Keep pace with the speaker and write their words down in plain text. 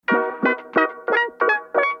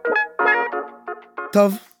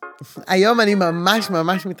טוב, היום אני ממש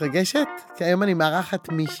ממש מתרגשת, כי היום אני מארחת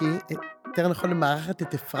מישהי, יותר נכון מארחת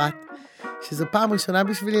את אפרת, שזו פעם ראשונה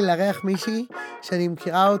בשבילי לארח מישהי שאני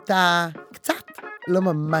מכירה אותה קצת, לא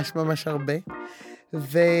ממש ממש הרבה,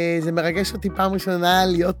 וזה מרגש אותי פעם ראשונה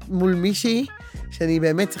להיות מול מישהי, שאני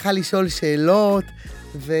באמת צריכה לשאול שאלות,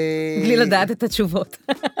 בלי לדעת את התשובות.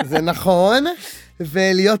 זה נכון,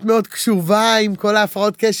 ולהיות מאוד קשובה עם כל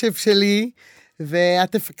ההפרעות קשב שלי,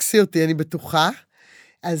 ואת תפקסי אותי, אני בטוחה.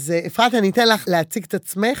 אז אפרת, אני אתן לך להציג את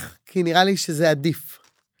עצמך, כי נראה לי שזה עדיף.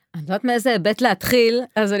 אני לא יודעת מאיזה היבט להתחיל,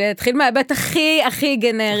 אז אני אתחיל מההיבט הכי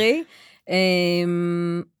גנרי.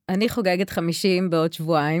 אני חוגגת 50 בעוד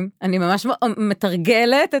שבועיים, אני ממש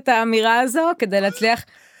מתרגלת את האמירה הזו, כדי להצליח...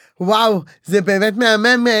 וואו, זה באמת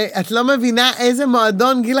מהמם, את לא מבינה איזה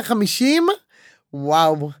מועדון גיל ה-50?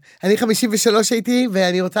 וואו, אני 53 הייתי,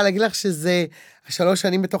 ואני רוצה להגיד לך שזה, 3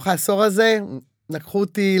 שנים בתוך העשור הזה, לקחו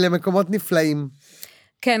אותי למקומות נפלאים.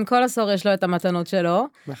 כן, כל עשור יש לו את המתנות שלו.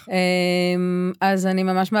 אז אני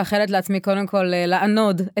ממש מאחלת לעצמי קודם כל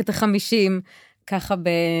לענוד את ה-50, ככה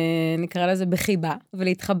נקרא לזה בחיבה,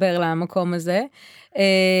 ולהתחבר למקום הזה.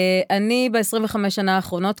 אני ב-25 שנה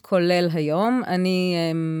האחרונות, כולל היום, אני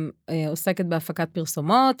עוסקת בהפקת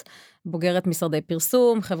פרסומות, בוגרת משרדי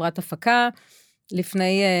פרסום, חברת הפקה.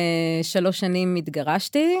 לפני 3 שנים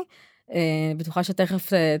התגרשתי, בטוחה שתכף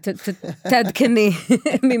תעדכני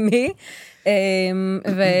ממי,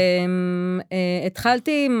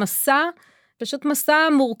 והתחלתי מסע, פשוט מסע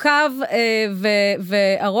מורכב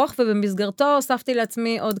וארוך, ובמסגרתו הוספתי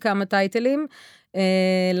לעצמי עוד כמה טייטלים.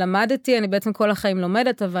 למדתי, אני בעצם כל החיים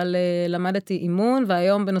לומדת, אבל למדתי אימון,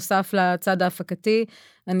 והיום בנוסף לצד ההפקתי,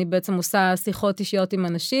 אני בעצם עושה שיחות אישיות עם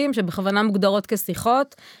אנשים, שבכוונה מוגדרות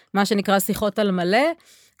כשיחות, מה שנקרא שיחות על מלא,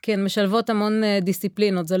 כי הן משלבות המון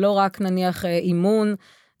דיסציפלינות, זה לא רק נניח אימון,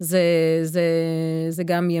 זה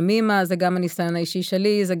גם ימימה, זה גם הניסיון האישי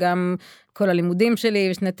שלי, זה גם כל הלימודים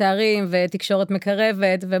שלי, 2 תארים, ותקשורת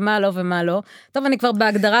מקרבת, ומה לא ומה לא. טוב, אני כבר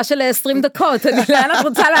בהגדרה של 20 דקות, לאן את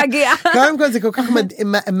רוצה להגיע? קודם כל, זה כל כך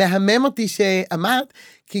מהמם אותי שאמרת,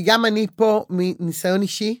 כי גם אני פה מניסיון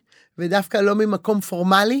אישי, ודווקא לא ממקום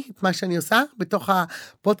פורמלי, את מה שאני עושה, בתוך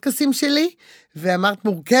הפודקאסים שלי, ואמרת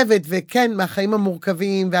מורכבת, וכן, מהחיים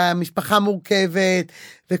המורכבים, והמשפחה מורכבת,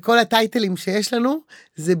 וכל הטייטלים שיש לנו,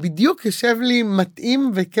 זה בדיוק יושב לי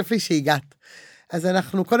מתאים, וכיף לי שהגעת. אז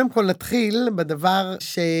אנחנו קודם כל נתחיל בדבר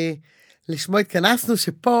שלשמו התכנסנו,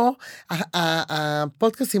 שפה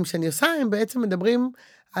הפודקאסים שאני עושה, הם בעצם מדברים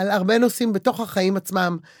על הרבה נושאים בתוך החיים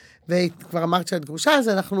עצמם, וכבר אמרת שאת גרושה, אז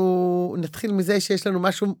אנחנו נתחיל מזה שיש לנו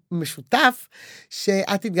משהו משותף,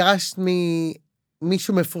 שאת התגרשת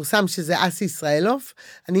ממישהו מפורסם, שזה אסי ישראלוף,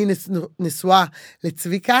 אני נשואה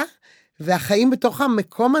לצביקה, והחיים בתוך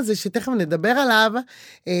המקום הזה, שתכף נדבר עליו,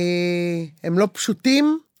 הם לא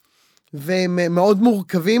פשוטים, והם מאוד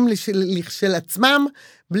מורכבים של עצמם,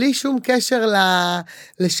 בלי שום קשר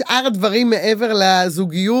לשאר הדברים מעבר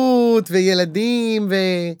לזוגיות, וילדים,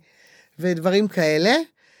 ודברים כאלה.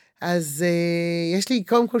 אז יש לי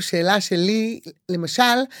קודם כל שאלה שלי, למשל,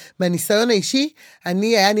 מהניסיון האישי,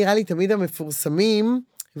 היה נראה לי תמיד המפורסמים,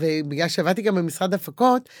 ובגלל שעבדתי גם במשרד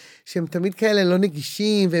הפקות, שהם תמיד כאלה לא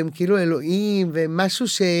נגישים, והם כאילו אלוהים, והם משהו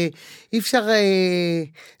שאי אפשר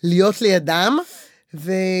להיות לידם,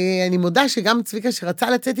 ואני מודה שגם צביקה שרצה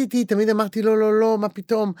לצאת איתי, תמיד אמרתי לו, לא, לא, מה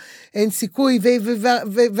פתאום, אין סיכוי,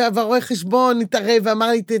 והרואה חשבון נתערב, ואמר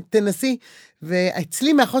לי, תנסי,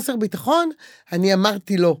 ואצלי מהחוסר ביטחון, אני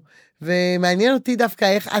אמרתי לא, ומעניין אותי דווקא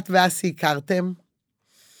איך את ואסי הכרתם.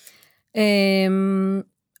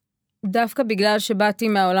 דווקא בגלל שבאתי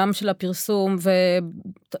מהעולם של הפרסום,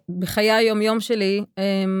 ובחיי היום-יום שלי,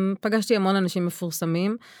 פגשתי המון אנשים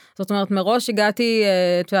מפורסמים, זאת אומרת, מראש הגעתי,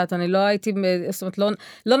 את יודעת, אני לא הייתי, זאת אומרת,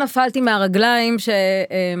 לא נפלתי מהרגליים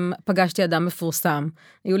שפגשתי אדם מפורסם,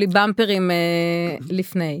 היו לי במפרים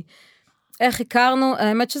לפני. איך הכרנו?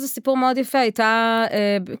 האמת שזה סיפור מאוד יפה, הייתה,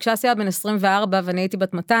 כשאסי היה בן 24 ואני הייתי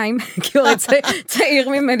בת 200, כי הוא צעיר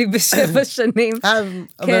ממני ב7 שנים.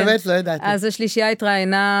 באמת לא ידעתי. אז השלישייה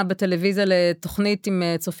התראיינה בטלוויזיה לתוכנית עם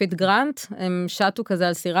צופית גרנט, הם שטו כזה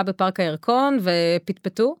על סירה בפרק הירקון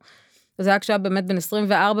ופטפטו, זה היה כשהיה באמת בן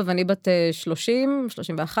 24 ואני בת 30,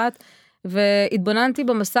 31, והתבוננתי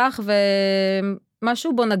במסך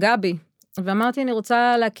ומשהו בו נגע בי, ואמרתי אני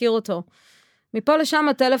רוצה להכיר אותו. מפה לשם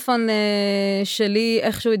הטלפון שלי,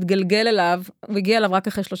 איכשהו התגלגל אליו, הוא הגיע אליו רק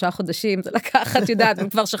אחרי 3 חודשים, זה לקח, את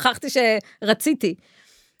יודעת, כבר שכחתי שרציתי.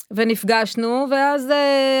 ונפגשנו, ואז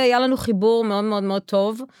היה לנו חיבור מאוד מאוד מאוד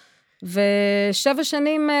טוב, ו7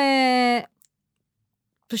 שנים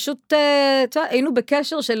פשוט, היינו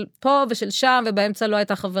בקשר של פה ושל שם, ובאמצע לא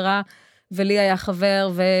הייתה חברה, ולי היה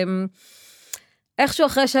חבר, איכשהו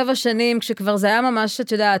אחרי 7 שנים, כשכבר זה היה ממש,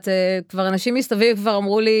 את יודעת, כבר אנשים מסביב כבר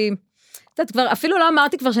אמרו לי, כבר, אפילו לא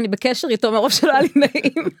אמרתי כבר שאני בקשר איתו, מרוב שלא היה לי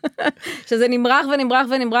נעים, שזה נמרח ונמרח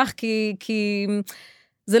ונמרח, כי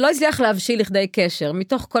זה לא הצליח להבשיל לכדי קשר,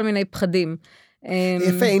 מתוך כל מיני פחדים.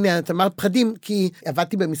 יפה, הנה, את אמרת פחדים, כי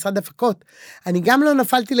עבדתי במשרד הפקות, אני גם לא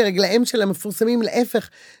נפלתי לרגליהם של המפורסמים, להפך,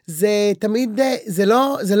 זה תמיד,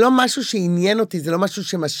 זה לא משהו שעניין אותי, זה לא משהו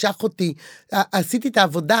שמשך אותי, עשיתי את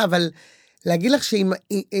העבודה, אבל להגיד לך שאם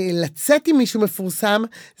לצאת עם מישהו מפורסם,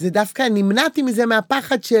 זה דווקא נמנעתי מזה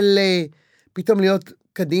מהפחד של פתאום להיות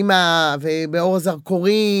קדימה ובאור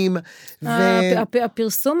הזרקורים.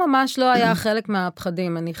 הפרסום ממש לא היה חלק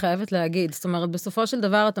מהפחדים, אני חייבת להגיד. זאת אומרת, בסופו של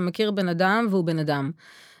דבר אתה מכיר בן אדם והוא בן אדם.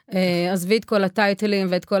 עזבי את כל הטייטלים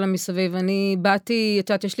ואת כל המסביב. אני באתי, את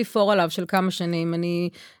יודעת, יש לי פור עליו של כמה שנים.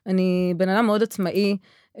 אני בן אדם מאוד עצמאי,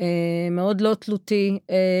 מאוד לא תלותי.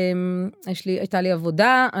 הייתה לי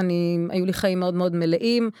עבודה, היו לי חיים מאוד מאוד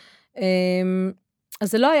מלאים.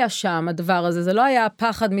 אז זה לא היה שם, הדבר הזה, זה לא היה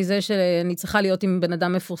פחד מזה שאני צריכה להיות עם בן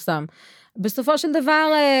אדם מפורסם. בסופו של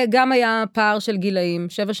דבר, גם היה פער של גילאים,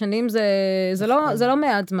 7 שנים זה לא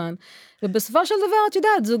מעט זמן. ובסופו של דבר, את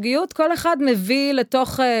יודעת, זוגיות, כל אחד מביא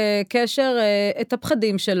לתוך קשר את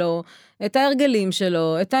הפחדים שלו, את ההרגלים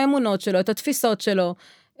שלו, את האמונות שלו, את התפיסות שלו,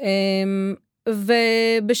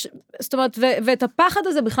 זאת אומרת, ואת הפחד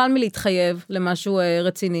הזה בכלל מלהתחייב למשהו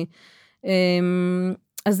רציני.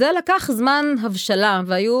 אז זה לקח זמן הבשלה,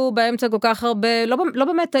 והיו באמצע כל כך הרבה, לא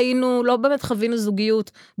באמת חווינו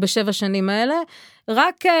זוגיות ב7 שנים האלה,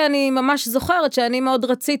 רק אני ממש זוכרת שאני מאוד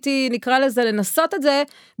רציתי, נקרא לזה, לנסות את זה,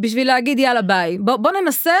 בשביל להגיד יאללה ביי, בוא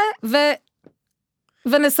ננסה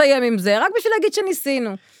ונסיים עם זה, רק בשביל להגיד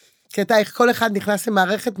שניסינו. קטע איך כל אחד נכנס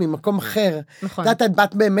למערכת ממקום אחר. נכון. את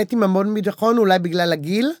באת באמת עם המון ביטחון, אולי בגלל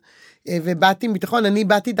הגיל, ובאתי עם ביטחון, אני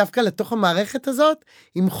באתי דווקא לתוך המערכת הזאת,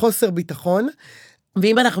 עם חוסר ביטחון,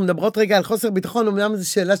 ואם אנחנו מדברות רגע על חוסר ביטחון, אומנם זו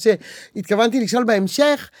שאלה שהתכוונתי לשאול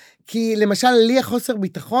בהמשך, כי למשל לי החוסר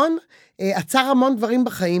ביטחון, עצר המון דברים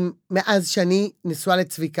בחיים, מאז שאני נשואה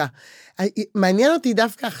לצביקה. מעניין אותי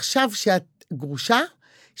דווקא עכשיו שאת גרושה,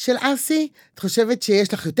 של אסי, את חושבת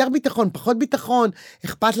שיש לך יותר ביטחון, פחות ביטחון,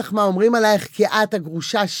 אכפת לך מה אומרים עלייך, כי את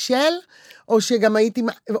הגרושה של, או שגם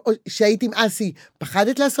שהיית עם אסי,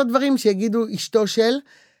 פחדת לעשות דברים שיגידו אשתו של,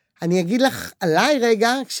 אני אגיד לך עליי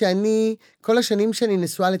רגע, כל השנים שאני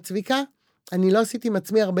נשואה לצביקה, אני לא עשיתי עם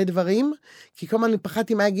עצמי הרבה דברים, כי כל הזמן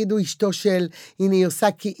פחדתי מה יגידו אשתו של, הנה היא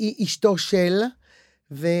עושה כי היא אשתו של,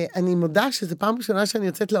 ואני מודה שזו פעם ראשונה שאני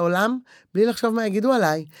יוצאת לעולם, בלי לחשוב מה יגידו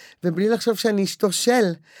עליי, ובלי לחשוב שאני אשתו של,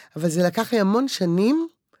 אבל זה לקח לי המון שנים,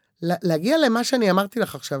 להגיע למה שאני אמרתי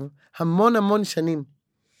לך עכשיו, המון שנים.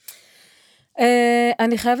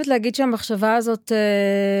 אני חייבת להגיד שהמחשבה הזאת,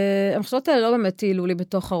 המחשבות האלה לא באמת העלו לי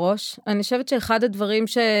בתוך הראש, אני חושבת שאחד הדברים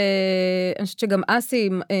אני חושבת שגם אסי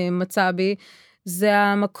מצא בי, זה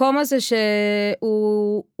המקום הזה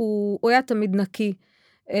שהוא היה תמיד נקי,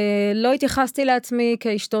 לא התייחסתי לעצמי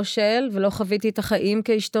כאשתו של, ולא חוויתי את החיים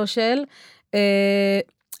כאשתו של,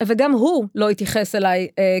 וגם הוא לא התייחס אליי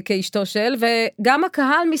כאשתו של, וגם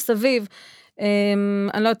הקהל מסביב,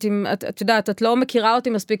 אני לא יודעת אם, את יודעת, את לא מכירה אותי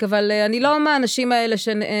מספיק, אבל אני לא מהאנשים האלה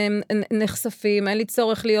שנחשפים, אין לי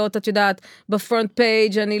צורך להיות, את יודעת, בפרונט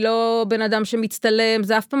פייג', אני לא בן אדם שמצטלם,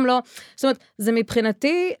 זה אף פעם לא, זאת אומרת, זה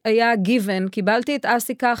מבחינתי היה גיוון, קיבלתי את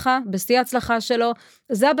אסי ככה, בשיא ההצלחה שלו,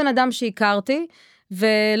 זה הבן אדם שהכרתי,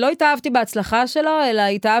 ולא התאהבתי בהצלחה שלו, אלא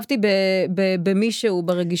התאהבתי במישהו,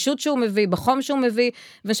 ברגישות שהוא מביא, בחום שהוא מביא,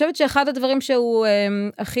 ואני חושבת שאחד הדברים שהוא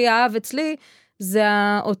הכי אהב אצלי, זה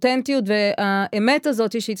האותנטיות והאמת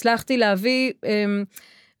הזאת שהצלחתי להביא,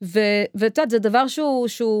 ואת יודעת, זה דבר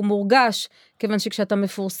שהוא מורגש, כיוון שכשאתה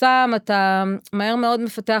מפורסם, אתה מהר מאוד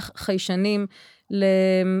מפתח חיישנים,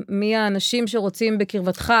 למי האנשים שרוצים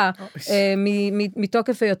בקרבתך,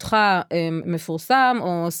 מתוקף היותך מפורסם,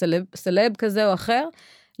 או סלב כזה או אחר,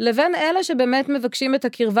 לבין אלה שבאמת מבקשים את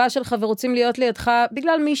הקרבה שלך, ורוצים להיות לידך,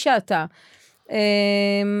 בגלל מי שאתה.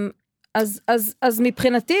 אז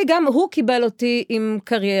מבחינתי, גם הוא קיבל אותי עם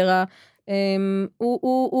קריירה,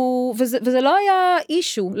 וזה לא היה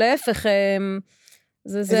אישו, להפך,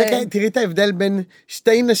 תראי את ההבדל בין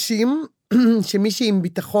שתי נשים, שמישהי עם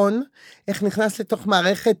ביטחון, איך נכנס לתוך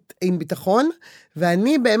מערכת עם ביטחון,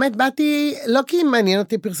 ואני באמת באתי, לא כי מעניין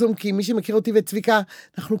אותי פרסום, כי מי שמכיר אותי וצביקה,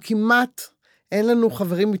 אנחנו כמעט, אין לנו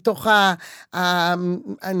חברים מתוך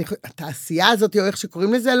התעשייה הזאת, או איך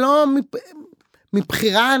שקוראים לזה, לא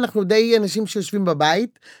מבחירה, אנחנו די אנשים שיושבים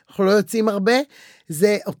בבית, אנחנו לא יוצאים הרבה,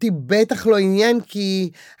 זה אותי בטח לא עניין, כי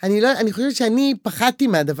אני חושבת שאני פחדתי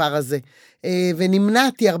מהדבר הזה,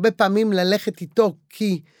 ונמנעתי הרבה פעמים ללכת איתו,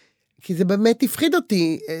 כי זה באמת הפחיד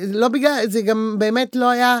אותי, לא בגלל, זה גם באמת לא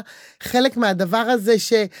היה חלק מהדבר הזה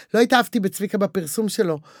שלא התאהבתי בצביקה בפרסום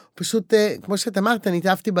שלו, פשוט, כמו שאת אמרת, אני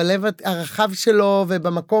התאהבתי בלב הרחב שלו,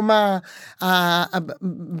 ובמקום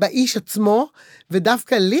באיש עצמו,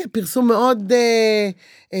 ודווקא לי הפרסום מאוד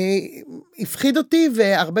הפחיד אותי,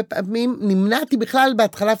 והרבה פעמים נמנעתי בכלל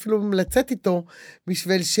בהתחלה אפילו לצאת איתו,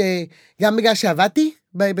 בשביל שגם בגלל שעבדתי,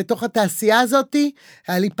 בתוך התעשייה הזאת,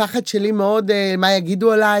 היה לי פחד שלי מאוד, מה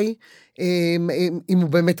יגידו עליי, אם הוא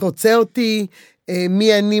באמת רוצה אותי,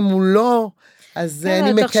 מי אני מולו, אז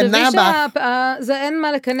אני מקנה בה. זה אין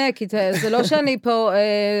מה לקנה, כי זה לא שאני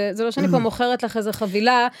פה מוכרת לך איזו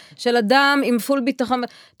חבילה של אדם עם פול ביטחון.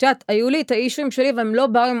 את יודעת, היו לי את האישויים שלי, והם לא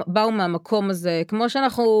באו מהמקום הזה, כמו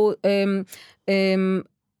שאנחנו,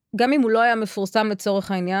 גם אם הוא לא היה מפורסם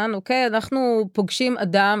לצורך העניין, אוקיי, אנחנו פוגשים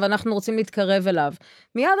אדם, ואנחנו רוצים להתקרב אליו.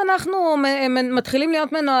 מיד אנחנו מתחילים להיות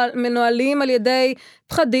מנוהלים על ידי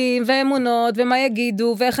פחדים ואמונות, ומה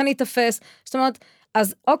יגידו, ואיך אני אתפס. זאת אומרת,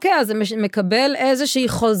 אז אוקיי, אז זה מקבל איזושהי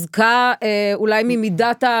חוזקה, אולי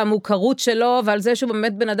ממידת המוכרות שלו, ועל זה שהוא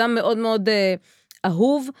באמת בן אדם מאוד מאוד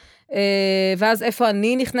אהוב, ואז איפה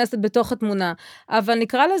אני נכנסת בתוך התמונה. אבל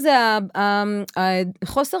נקרא לזה,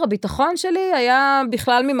 חוסר הביטחון שלי היה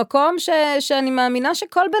בכלל ממקום שאני מאמינה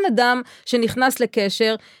שכל בן אדם שנכנס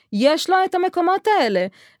לקשר, יש לו את המקומות האלה.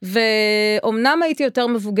 ואומנם הייתי יותר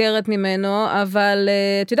מבוגרת ממנו, אבל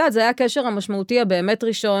את יודעת, זה היה הקשר המשמעותי הבאמת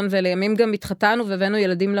ראשון, ולימים גם התחתנו והבאנו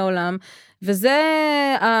ילדים לעולם, וזה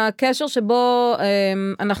הקשר שבו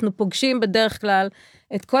אנחנו פוגשים בדרך כלל,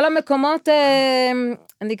 את כל המקומות,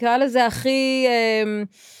 אני אקרא לזה הכי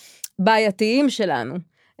בעייתיים שלנו,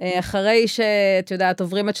 אחרי שאת יודעת,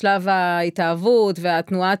 עוברים את שלב ההתאהבות,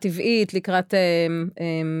 והתנועה הטבעית לקראת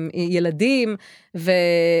ילדים,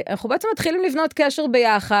 ואנחנו בעצם מתחילים לבנות קשר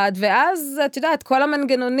ביחד, ואז את יודעת, כל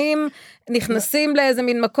המנגנונים נכנסים לאיזה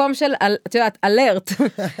מין מקום של, את יודעת, אלרט,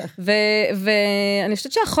 ואני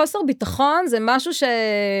חושבת שהחוסר ביטחון זה משהו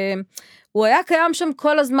הוא היה קיים שם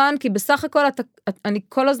כל הזמן, כי בסך הכל אני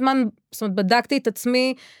כל הזמן, זאת אומרת, בדקתי את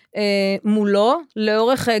עצמי מולו,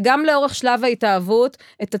 גם לאורך שלב ההתאהבות,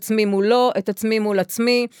 את עצמי מולו, את עצמי מול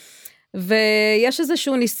עצמי, ויש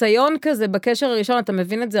איזשהו ניסיון כזה בקשר הראשון, אתה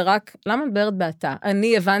מבין את זה רק, למה מדברת באתה?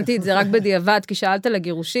 אני הבנתי את זה רק בדיעבד, כי שאלת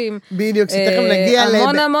לגירושים. בדיוק, שתכף נגיע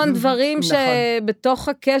המון דברים שבתוך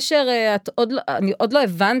הקשר, אני עוד לא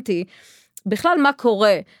הבנתי, בכלל מה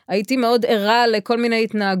קורה? הייתי מאוד ערה לכל מיני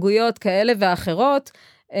התנהגויות כאלה ואחרות,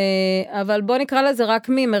 אבל בוא נקרא לזה רק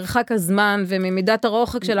ממרחק הזמן וממידת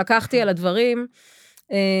הרוחק שלקחתי על הדברים,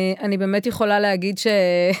 אני באמת יכולה להגיד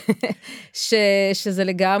שזה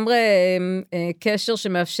לגמרי קשר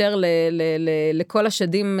שמאפשר לכל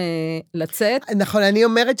השדים לצאת. נכון, אני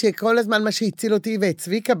אומרת שכל הזמן מה שהציל אותי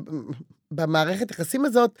והצביקה במערכת יחסים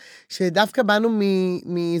הזאת, שדווקא באנו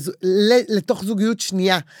לתוך זוגיות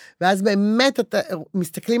שנייה, ואז באמת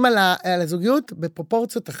מסתכלים על הזוגיות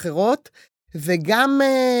בפרופורציות אחרות, וגם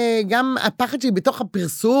הפחד שלי בתוך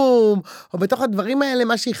הפרסום, או בתוך הדברים האלה,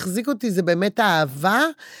 מה שהחזיק אותי זה באמת האהבה,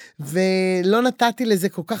 ולא נתתי לזה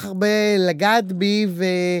כל כך הרבה לגעת בי,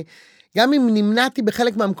 וגם אם נמנעתי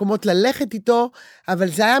בחלק מהמקומות ללכת איתו, אבל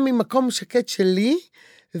זה היה ממקום שקט שלי,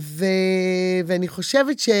 ואני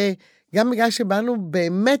חושבת גם בגלל שבאנו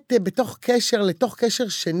באמת בתוך קשר, לתוך קשר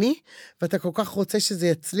שני, ואתה כל כך רוצה שזה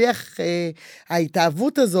יצליח,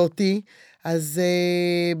 ההתאהבות הזאת, אז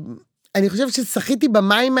אני חושבת שזכיתי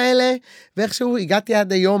במים האלה, ואיכשהו הגעתי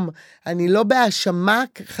עד היום. אני לא בהאשמה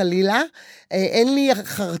חלילה, אין לי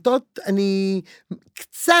חרטות, אני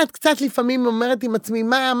קצת לפעמים אומרת עם עצמי,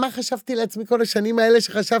 מה חשבתי לעצמי כל השנים האלה,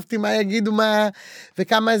 שחשבתי מה יגידו,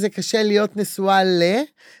 וכמה זה קשה להיות נשואה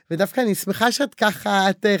ודווקא אני שמחה שאת ככה,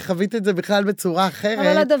 את חווית את זה בכלל בצורה אחרת.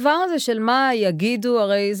 אבל הדבר הזה של מה יגידו,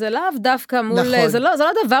 הרי זה לאו דווקא מול, נכון. זה לא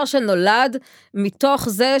דבר שנולד מתוך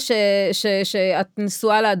זה שאת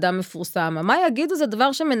נשואה לאדם מפורסם. מה יגידו זה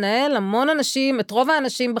דבר שמנהל המון אנשים, את רוב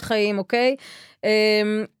האנשים בחיים, אוקיי?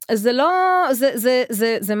 זה לא,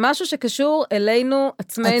 זה משהו שקשור אלינו,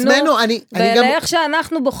 עצמנו, ולאיך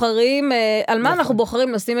שאנחנו בוחרים, על מה אנחנו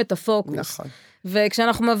בוחרים לשים את הפוקוס. נכון.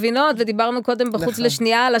 וכשאנחנו מבינות, ודיברנו קודם בחוץ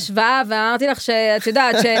לשנייה על השוואה, ואמרתי לך שאת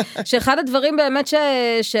יודעת, שאחד הדברים באמת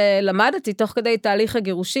שלמדתי תוך כדי תהליך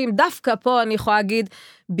הגירושים, דווקא פה אני יכולה להגיד,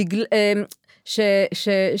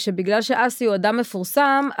 שבגלל שאסי הוא אדם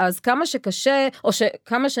מפורסם, אז כמה שקשה, או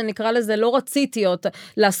כמה שנקרא לזה לא רציתי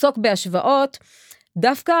לעסוק בהשוואות,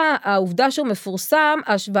 דווקא העובדה שהוא מפורסם,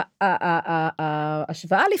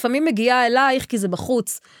 ההשוואה לפעמים מגיעה אלייך, כי זה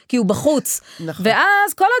בחוץ, כי הוא בחוץ. נכון.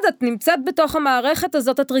 ואז כל עוד את נמצאת בתוך המערכת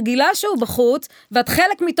הזאת, את רגילה שהוא בחוץ, ואת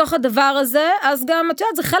חלק מתוך הדבר הזה, אז גם, את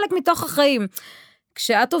יודעת, זה חלק מתוך החיים.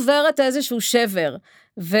 כשאת עוברת איזשהו שבר,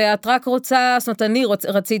 ואת רק רוצה, זאת אומרת, אני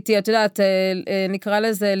רציתי, את יודעת, נקרא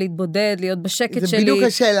לזה להתבודד, להיות בשקט שלי, בדיוק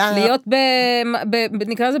השאלה. להיות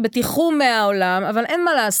נקרא לזה בתיחום מהעולם, אבל אין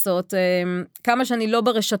מה לעשות, כמה שאני לא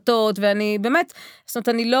ברשתות, ואני באמת, זאת אומרת,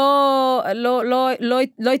 אני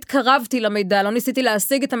לא התקרבתי למידע, לא ניסיתי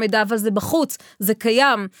להשיג את המידע, אבל זה בחוץ, זה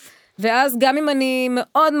קיים, ואז גם אם אני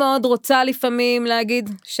מאוד מאוד רוצה לפעמים להגיד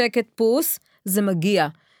שקט פוס, זה מגיע.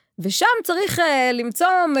 ושם צריך למצוא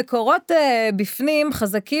מקורות בפנים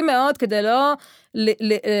חזקים מאוד, כדי לא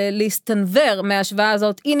להסתנבר מההשוואה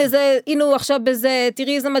הזאת. הנה הוא עכשיו בזה,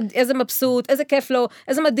 תראי איזה מבסוט, איזה כיף לו,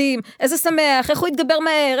 איזה מדהים, איזה שמח, איך הוא יתגבר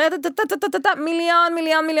מהר,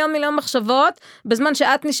 מיליון מחשבות, בזמן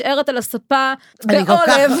שאת נשארת על הספה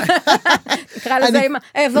בעולב, נקרא לזה עם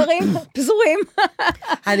האיברים פזורים.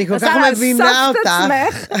 אני כל כך מבינה אותך.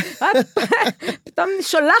 פתאום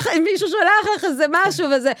מישהו שולח לך איזה משהו,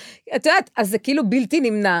 וזה, את יודעת, אז זה כאילו בלתי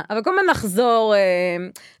נמנע, אבל כל הזמן נחזור,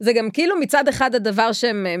 זה גם כאילו מצד אחד הדבר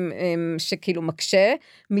שכאילו מקשה,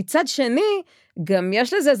 מצד שני, גם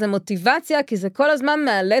יש לזה איזו מוטיבציה, כי זה כל הזמן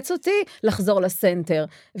מאלץ אותי לחזור לסנטר,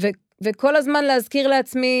 וכל הזמן להזכיר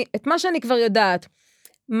לעצמי את מה שאני כבר יודעת,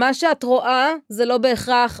 מה שאת רואה זה לא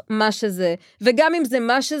בהכרח מה שזה, וגם אם זה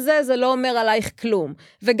מה שזה, זה לא אומר עלייך כלום,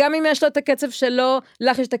 וגם אם יש לו את הקצב שלו,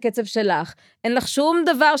 לך יש את הקצב שלך, אין לך שום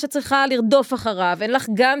דבר שצריכה לרדוף אחריו, אין לך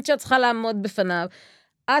גנט שאת צריכה לעמוד בפניו,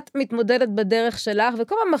 את מתמודדת בדרך שלך,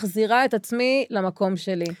 וכל פעם מחזירה את עצמי למקום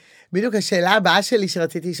שלי. בדיוק השאלה הבאה שלי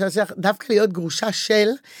שרציתי לשאול שלך, דווקא להיות גרושה של,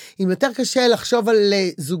 אם יותר קשה לחשוב על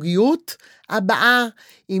זוגיות הבאה,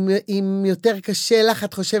 אם יותר קשה לך,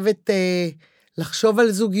 את חושבת לחשוב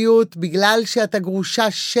על זוגיות, בגלל שאתה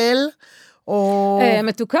גרושה של, או...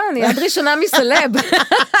 מתוקה, אני עד ראשונה מסלב.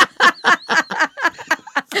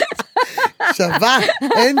 שווה,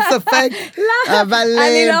 אין ספק. אבל...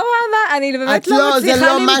 אני לא רואה, אני באמת לא מצליחה למצוא.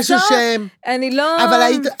 זה לא משהו ש... אני לא...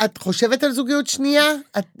 אבל את חושבת על זוגיות שנייה?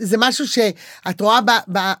 זה משהו שאת רואה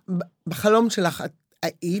בחלום שלך.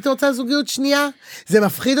 היית רוצה זוגיות שנייה? זה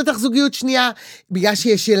מפחיד אותך זוגיות שנייה? בגלל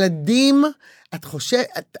שיש ילדים? את חושבת...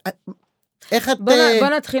 איך את... בוא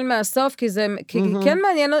נתחיל מהסוף, כי כן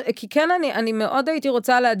מעניין, כי כן אני מאוד הייתי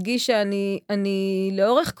רוצה להדגיש שאני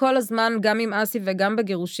לאורך כל הזמן, גם עם אסי וגם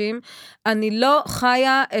בגירושים, אני לא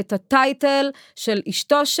חיה את הטייטל של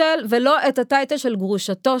אשתו של, ולא את הטייטל של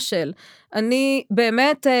גרושתו של. אני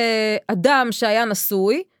באמת אדם שהיה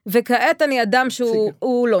נשוי, וכעת אני אדם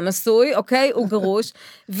שהוא לא נשוי, אוקיי? הוא גרוש,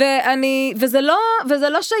 וזה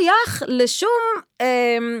לא שייך לשום...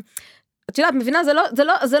 את יודעת, מבינה,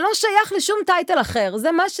 זה לא שייך לשום טייטל אחר,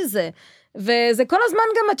 זה מה שזה. וזה כל הזמן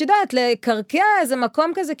גם, את יודעת, לקרקע איזה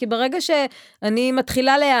מקום כזה, כי ברגע שאני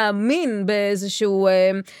מתחילה להאמין באיזשהו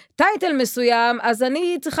טייטל מסוים, אז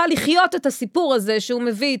אני צריכה לחיות את הסיפור הזה שהוא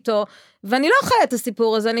מביא איתו, ואני לא חיה את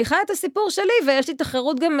הסיפור הזה, אני חיה את הסיפור שלי, ויש לי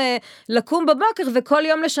תחרות גם לקום בבוקר, וכל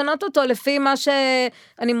יום לשנות אותו לפי מה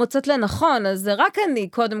שאני מוצאת לנכון, אז זה רק אני,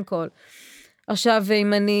 קודם כל. עכשיו,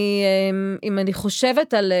 אם אני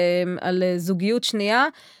חושבת על זוגיות שנייה,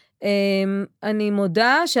 אני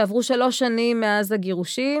מודה שעברו 3 שנים מאז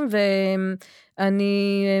הגירושים,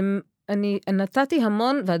 ואני נתתי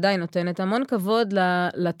המון, ועדיין נותנת המון כבוד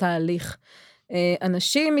לתהליך.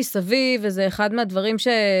 אנשים מסביב, וזה אחד מהדברים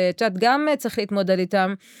שאת גם צריך להתמודד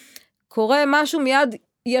איתם, קורה משהו מיד,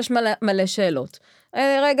 יש מלא שאלות.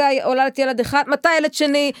 רגע, עולדת ילד אחד, מתי ילד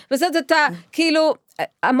שני, וזה כאילו...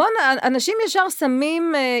 המון אנשים ישר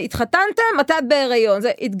שמים, התחתנתם, מתי את בהיריון,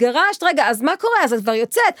 זה התגרשת, רגע, אז מה קורה? אז את כבר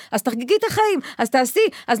יוצאת, אז תחגגי את החיים, אז תעשי,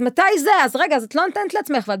 אז מתי זה? אז רגע, אז את לא נתנת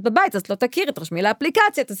לעצמך, ואת בבית, אז את לא תכירי, תרשמי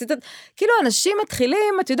לאפליקציה, תעשית, כאילו אנשים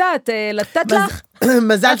מתחילים, את יודעת, לתת לך.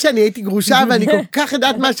 מזל שאני הייתי גרושה, ואני כל כך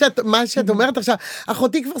יודעת מה שאת אומרת עכשיו.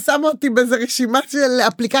 אחותי כבר שמה אותי באיזו רשימה של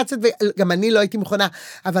אפליקציות, וגם אני לא הייתי מוכנה,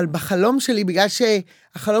 אבל בחלום שלי, בגלל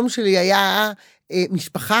שהחלום שלי היה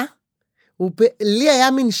משפחה, לי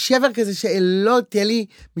היה מין שבר כזה שלא תהיה לי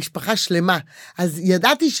משפחה שלמה. אז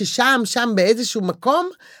ידעתי ששם באיזשהו מקום,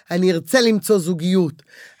 אני ארצה למצוא זוגיות.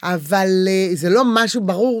 אבל זה לא משהו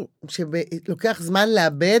ברור שלוקח זמן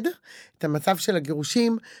לאבד את המצב של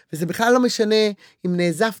הגירושים, וזה בכלל לא משנה אם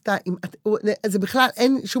נעזבת, זה בכלל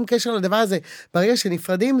אין שום קשר לדבר הזה. ברגע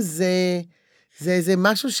שנפרדים זה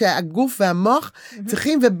משהו שהגוף והמוח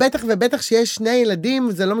צריכים, ובטח שיש 2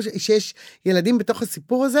 ילדים, זה לא שיש ילדים בתוך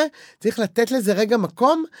הסיפור הזה, צריך לתת לזה רגע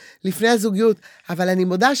מקום לפני הזוגיות. אבל אני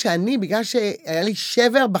מודה שאני, בגלל שהיה לי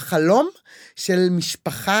שבר בחלום של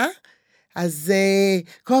משפחה, אז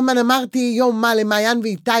כל הזמן אמרתי, מה, למעיין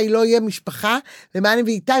ואיתי לא יהיה משפחה, למעיין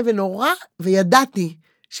ואיתי ונורא, וידעתי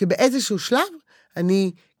שבאיזשהו שלב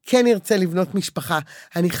אני כן ארצה לבנות משפחה.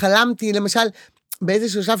 אני חלמתי, למשל,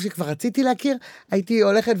 באיזשהו שלב שכבר רציתי להכיר, הייתי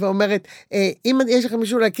הולכת ואומרת, אם יש לכם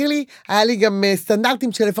מישהו להכיר לי, היה לי גם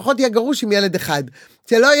סטנדרטים שלפחות יהיה גרוש עם ילד אחד,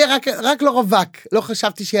 שלא יהיה רק לא רווק, לא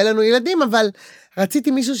חשבתי שיהיה לנו ילדים, אבל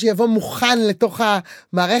רציתי מישהו שיבוא מוכן לתוך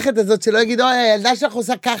המערכת הזאת, שלא יגיד, הילדה שלך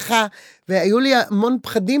עושה ככה, והיו לי המון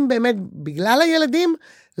פחדים באמת, בגלל הילדים,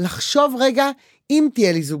 לחשוב רגע, אם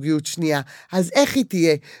תהיה לי זוגיות שנייה, אז איך היא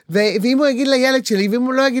תהיה? ואם הוא יגיד לילד שלי, ואם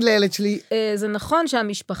הוא לא יגיד לילד שלי... זה נכון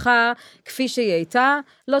שהמשפחה, כפי שהיא הייתה,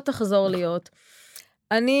 לא תחזור להיות.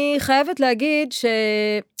 אני חייבת להגיד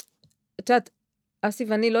את יודעת, אסי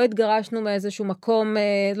ואני לא התגרשנו מאיזשהו מקום,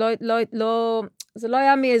 זה לא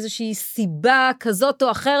היה מאיזושהי סיבה כזאת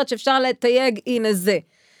או אחרת שאפשר לתייג, הנה זה.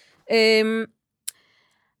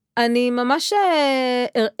 אני ממש,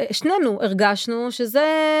 שנינו הרגשנו שזה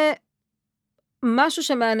משהו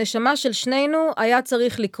שמהנשמה של שנינו היה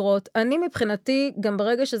צריך לקרות. אני מבחינתי, גם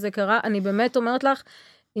ברגע שזה קרה, אני באמת אומרת לך,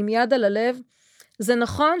 עם יד על הלב, זה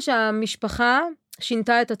נכון שהמשפחה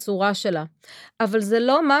שינתה את הצורה שלה, אבל זה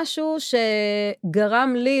לא משהו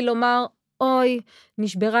שגרם לי לומר, אוי,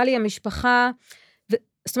 נשברה לי המשפחה,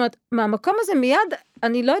 זאת אומרת, מהמקום הזה מיד,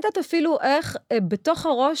 אני לא יודעת אפילו איך, בתוך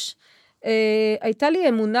הראש, הייתה לי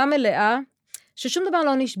אמונה מלאה, ששום דבר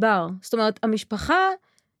לא נשבר. זאת אומרת, המשפחה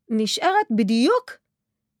נשארת בדיוק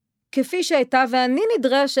כפי שהייתה, ואני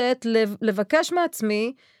נדרשת לבקש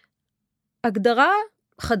מעצמי הגדרה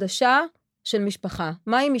חדשה של משפחה.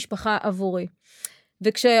 מהי משפחה עבורי?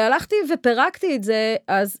 וכשהלכתי ופרקתי את זה,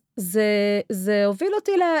 אז זה הוביל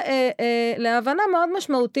אותי להבנה מאוד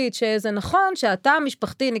משמעותית, שזה נכון שהתא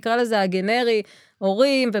המשפחתי, נקרא לזה הגנרי,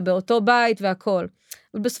 הורים ובאותו בית והכל.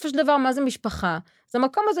 אבל בסופו של דבר, מה זה משפחה? זה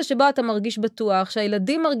המקום הזה שבו אתה מרגיש בטוח,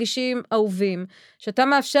 שהילדים מרגישים אהובים, שאתה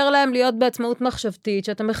מאפשר להם להיות בעצמאות מחשבתית,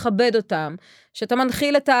 שאתה מכבד אותם, שאתה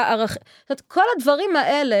מנחיל את הערך... זאת אומרת, כל הדברים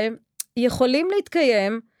האלה יכולים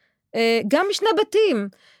להתקיים גם משני בתים,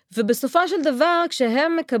 ובסופו של דבר,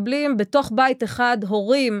 כשהם מקבלים בתוך בית אחד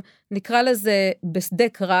הורים, נקרא לזה בשדה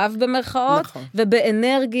קרב במרכאות, נכון.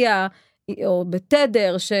 ובאנרגיה או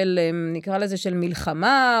בתדר של, נקרא לזה של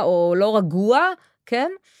מלחמה, או לא רגוע,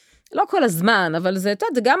 כן? לא כל הזמן, אבל זה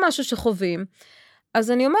גם משהו שחווים.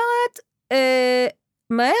 אז אני אומרת,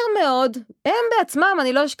 מהר מאוד, הם בעצמם,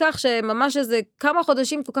 אני לא אשכח שממש איזה כמה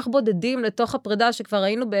חודשים כל כך בודדים לתוך הפרידה שכבר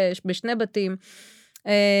היינו בשני בתים,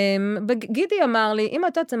 וגידי אמר לי, אם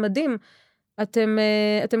זה מדהים,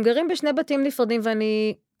 אתם גרים בשני בתים נפרדים,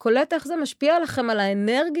 ואני קולט איך זה משפיע עליכם על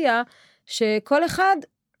האנרגיה, שכל אחד,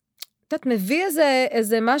 מביא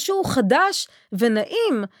איזה משהו חדש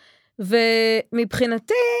ונעים,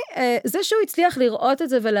 ומבחינתי, זה שהוא הצליח לראות את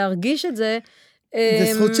זה ולהרגיש את זה,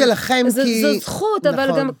 זה זכות שלכם, כי... זו זכות, נכון.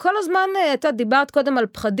 אבל גם כל הזמן, אתה דיברת קודם על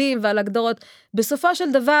פחדים ועל הגדרות, בסופו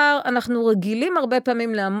של דבר, אנחנו רגילים הרבה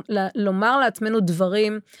פעמים לומר לעצמנו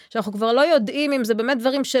דברים, שאנחנו כבר לא יודעים אם זה באמת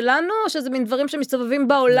דברים שלנו, או שזה מין דברים שמסתובבים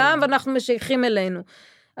בעולם, ואנחנו משייכים אלינו.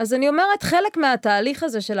 אז אני אומרת, חלק מהתהליך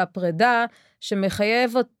הזה של הפרידה,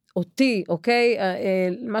 שמחייב אותי, אוקיי?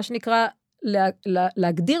 מה שנקרא,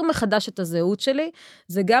 להגדיר מחדש את הזהות שלי,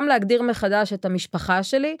 זה גם להגדיר מחדש את המשפחה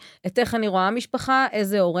שלי, את איך אני רואה משפחה,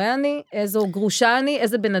 איזה הורה אני, איזו גרושה אני,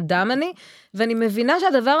 איזה בן אדם אני, ואני מבינה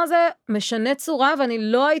שהדבר הזה משנה צורה, ואני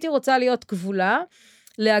לא הייתי רוצה להיות כבולה,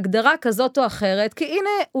 להגדרה כזאת או אחרת, כי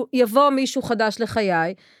הנה יבוא מישהו חדש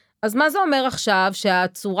לחיי, אז מה זה אומר עכשיו,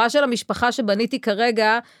 שהצורה של המשפחה שבניתי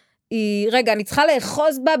כרגע, רגע, אני צריכה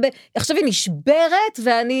לאחוז בה, עכשיו היא נשברת,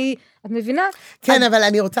 ואני, את מבינה? כן, אבל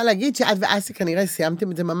אני רוצה להגיד שאת ואסי כנראה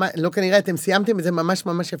סיימתם את זה ממש, לא כנראה, אתם סיימתם את זה ממש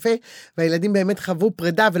ממש יפה, והילדים באמת חוו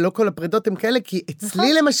פרידה, ולא כל הפרידות הם כאלה, כי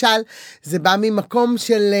אצלי למשל, זה בא ממקום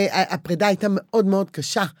של, הפרידה הייתה מאוד מאוד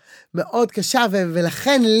קשה, מאוד קשה,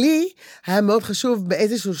 ולכן לי היה מאוד חשוב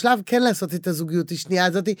באיזשהו שלב כן לעשות את הזוגיות השנייה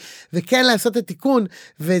הזאת, וכן לעשות את תיקון,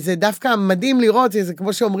 וזה דווקא מדהים לראות, זה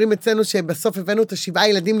כמו שאומרים אצלנו, שבסוף הבאנו את 7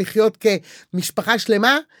 ילדים לחיות כמשפחה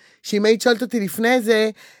שלמה, שאם היית שואלת אותי לפני זה,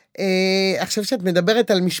 עכשיו שאת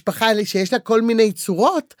מדברת על משפחה שיש לה כל מיני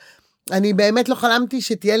צורות, אני באמת לא חלמתי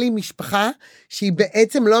שתהיה לי משפחה, שהיא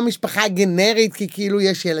בעצם לא המשפחה הגנרית, כי כאילו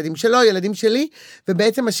יש ילדים שלו, ילדים שלי,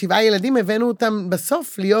 ובעצם 7 ילדים הבאנו אותם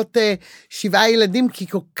בסוף להיות 7 ילדים, כי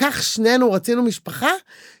כל כך שנינו רצינו משפחה,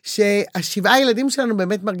 שה7 ילדים שלנו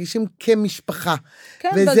באמת מרגישים כמשפחה. כן,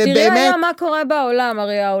 ותראי באמת... היה מה קורה בעולם,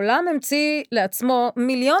 הרי העולם המציא לעצמו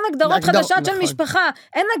מיליון הגדרות חדשות נכון. של משפחה,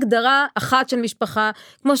 אין הגדרה אחת של משפחה,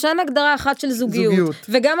 כמו שאין הגדרה אחת של זוגיות.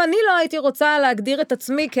 וגם אני לא הייתי רוצה להגדיר את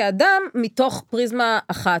עצמי כאדם, מתוך פריזמה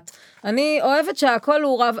אחת. אני אוהבת שהכל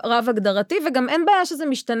הוא רב הגדרתי, וגם אין בעיה שזה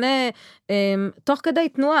משתנה תוך כדי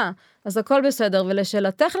תנועה. אז הכל בסדר,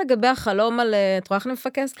 ולשאלתך לגבי החלום על, את רואה איך אני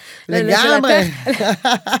מפקס? לגמרי.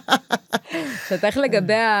 לשאלתך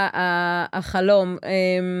לגבי החלום,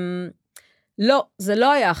 לא, זה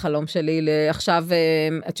לא היה החלום שלי, עכשיו,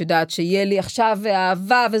 את יודעת, שיהיה לי עכשיו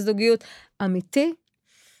אהבה וזוגיות, אמיתי.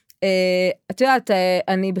 את יודעת,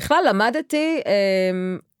 אני בכלל למדתי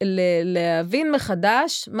להבין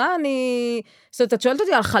מחדש, מה אני, זאת אומרת, את שואלת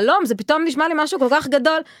אותי על חלום, זה פתאום נשמע לי משהו כל כך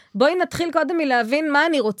גדול, בואי נתחיל קודם מלהבין מה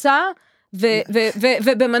אני רוצה,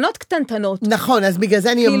 ובמנות קטנטנות. נכון, אז בגלל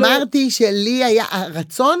זה אני אמרתי שלי היה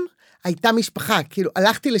הרצון, הייתה משפחה, כאילו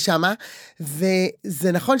הלכתי לשם,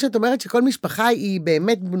 וזה נכון שאת אומרת שכל משפחה היא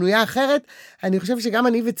באמת בנויה אחרת, אני חושב שגם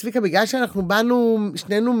אני וצביקה, בגלל שאנחנו באנו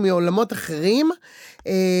שנינו מעולמות אחרים,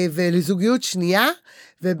 ולזוגיות שנייה,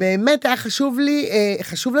 ובאמת היה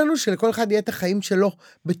חשוב לנו שלכל אחד יהיה את החיים שלו,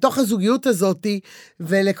 בתוך הזוגיות הזאת,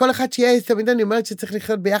 ולכל אחד שיהיה, תמיד אני אומרת שצריך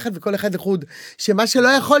לחיות ביחד, וכל אחד לחוד, שמה שלא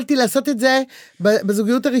יכולתי לעשות את זה,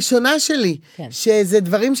 בזוגיות הראשונה שלי, כן. שזה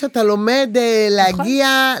דברים שאתה לומד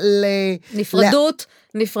להגיע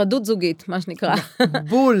נפרדות זוגית, מה שנקרא.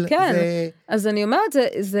 בול. כן, אז אני אומרת,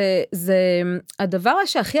 זה הדבר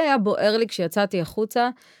שהכי היה בוער לי כשיצאתי החוצה,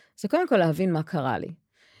 זה קודם כל להבין מה קרה לי.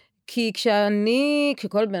 כי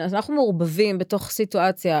אנחנו מעורבבים בתוך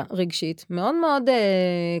סיטואציה רגשית, מאוד מאוד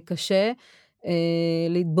קשה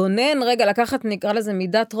להתבונן, רגע לקחת נקרא לזה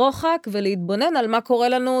מידת רוחק, ולהתבונן על מה קורה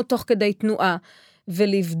לנו תוך כדי תנועה,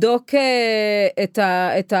 ולבדוק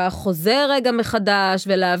את החוזה רגע מחדש,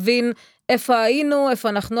 ולהבין איפה היינו, איפה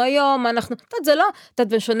אנחנו היום, זה לא,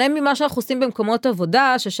 שונה ממה שאנחנו עושים במקומות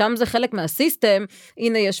עבודה, ששם זה חלק מהסיסטם,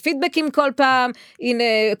 הנה יש פידבקים כל פעם, הנה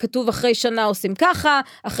כתוב אחרי שנה עושים ככה,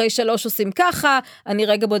 אחרי 3 עושים ככה, אני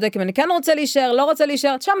רגע בודק אם אני כן רוצה להישאר, לא רוצה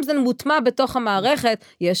להישאר, שם זה מוטמע בתוך המערכת,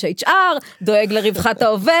 יש HR, דואג לרווחת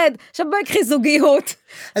העובד, עכשיו בואי קחי זוגיות.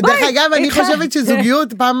 דרך אגב, אני חושבת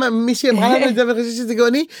שזוגיות, פעם מישהי אמרה לנו את זה, ואני חושבת שזה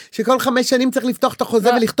גאוני, שכל 5 שנים צריך לפתוח את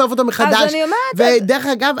החוזה ולכתוב אותו מחדש. ודרך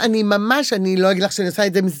אגב, אני ממש, אני לא אגיד לך שאני עושה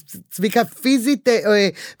את זה צביקה פיזית,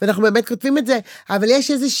 ואנחנו באמת כותבים את זה, אבל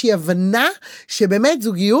יש איזושהי הבנה שבאמת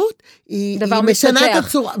זוגיות היא משנה את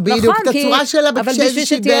הצורה, בדיוק, את הצורה שלה, אבל בשביל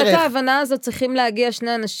שתהיה את ההבנה הזאת, צריכים להגיע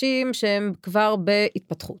 2 אנשים שהם כבר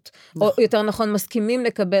בהתפתחות, או יותר נכון, מסכימים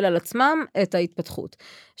לקבל על עצמם את ההתפתחות.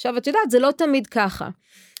 עכשיו, את יודעת, זה לא תמיד ככה.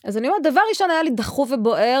 אז אני אומרת, דבר ראשון היה לי דחוף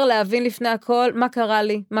ובוער להבין לפני הכל מה קרה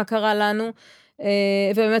לי, מה קרה לנו,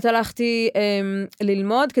 ובאמת הלכתי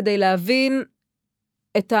ללמוד כדי להבין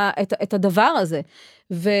את הדבר הזה.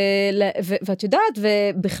 ואת יודעת,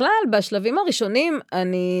 ובכלל, בשלבים הראשונים,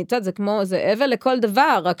 את יודעת, זה כמו, זה אבל לכל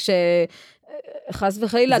דבר, רק חס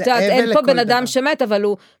וחלילה, אין פה בן אדם שמת, אבל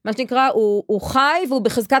הוא, מה שנקרא, הוא חי, והוא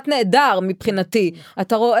בחזקת נהדר מבחינתי.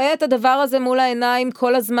 אתה רואה את הדבר הזה מול העיניים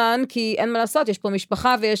כל הזמן, כי אין מה לעשות, יש פה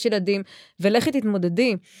משפחה ויש ילדים, ולכי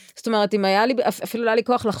תתמודדי. זאת אומרת, אם היה לי, אפילו לא היה לי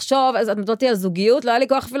כוח לחשוב, אז את נתתי על זוגיות, לא היה לי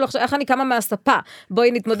כוח אפילו לחשוב, איך אני קמה מהספה,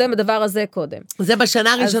 בואי נתמודד עם הדבר הזה קודם. זה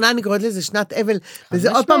בשנה הראשונה, אני קוראת לזה שנת אבל,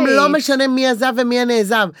 וזה עוד פעם לא משנה מי עזב ומי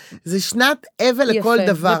הנעזב, זה שנת אבל לכל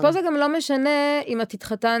דבר. ופה זה גם לא משנה אם את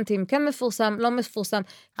התחתנת, אם כן מפורסם, לא מפורסם.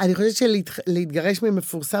 אני חושבת שלהתגרש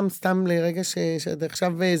ממפורסם סתם לרגע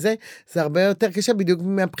שעכשיו זה הרבה יותר קשה, בדיוק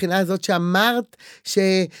מהבחינה הזאת שאמרת,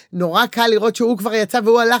 שנורא קל לראות שהוא כבר יצא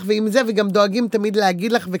והוא הלך ועם זה, וגם דואגים תמיד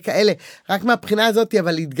להגיד לך וכאלה, רק מהבחינה הזאת,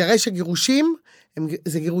 אבל להתגרש הגירושים,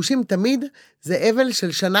 זה גירושים תמיד, זה אבל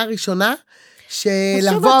של שנה ראשונה,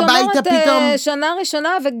 שלבוא הביתה פתאום. שנה ראשונה,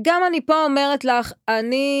 וגם אני פה אומרת לך,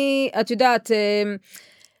 את יודעת,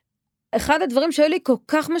 אחד הדברים שהיו לי כל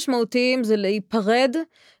כך משמעותיים, זה להיפרד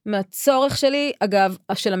מהצורך שלי, אגב,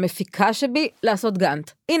 של המפיקה שבי, לעשות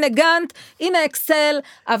גאנט. הנה גאנט, הנה אקסל,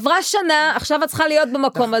 עברה שנה, עכשיו את צריכה להיות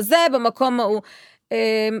במקום הזה, במקום ההוא.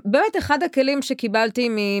 באמת אחד הכלים שקיבלתי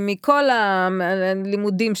מכל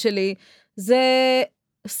הלימודים שלי, זה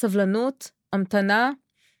סבלנות, המתנה,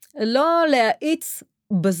 לא להאיץ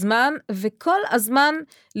בזמן, וכל הזמן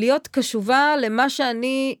להיות קשובה למה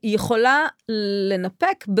שאני יכולה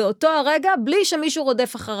לנפק באותו הרגע, בלי שמישהו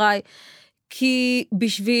רודף אחריי. כי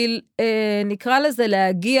בשביל, נקרא לזה,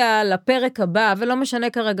 להגיע לפרק הבא, ולא משנה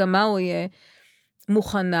כרגע מה הוא יהיה,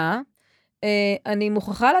 מוכנה, אני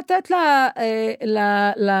מוכרחה לתת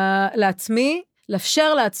לעצמי,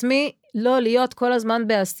 לאפשר לעצמי, לא להיות כל הזמן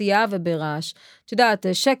בעשייה וברעש. את יודעת,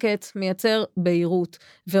 שקט מייצר בהירות,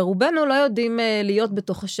 ורובנו לא יודעים להיות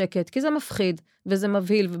בתוך השקט, כי זה מפחיד, וזה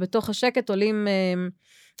מבהיל, ובתוך השקט עולים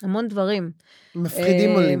המון דברים.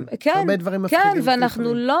 מפחידים עולים, כן, הרבה דברים מפחידים. כן,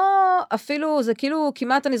 ואנחנו לא, אפילו, זה כאילו,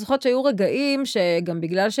 כמעט אני זוכרת שהיו רגעים, שגם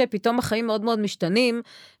בגלל שפתאום החיים מאוד מאוד משתנים,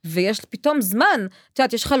 ויש פתאום זמן, את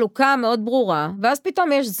יודעת, יש חלוקה מאוד ברורה, ואז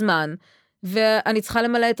פתאום יש זמן, ואני צריכה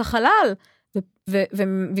למלא את החלל,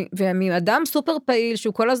 ומאדם סופר פעיל,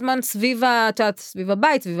 שהוא כל הזמן סביב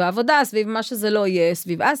הבית, סביב העבודה, סביב מה שזה לא יהיה,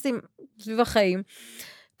 סביב אסים, סביב החיים,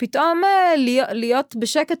 פתאום להיות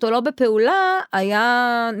בשקט או לא בפעולה,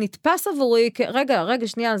 היה נתפס עבורי, רגע,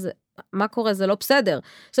 שנייה, מה קורה? זה לא בסדר.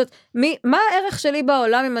 זאת אומרת, מה הערך שלי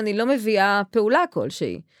בעולם אם אני לא מביאה פעולה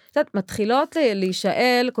כלשהי? זאת אומרת, מתחילות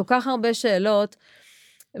להישאל כל כך הרבה שאלות,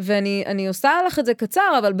 ואני עושה לך את זה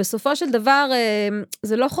קצר, אבל בסופו של דבר,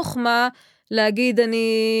 זה לא חוכמה להגיד,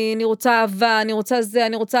 אני רוצה אהבה, אני רוצה זה,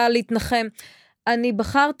 אני רוצה להתנחם. אני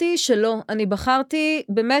בחרתי שלא, אני בחרתי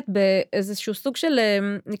באמת באיזשהו סוג של,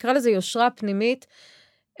 נקרא לזה יושרה פנימית,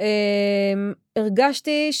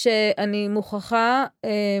 הרגשתי שאני מוכרחה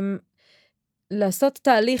לעשות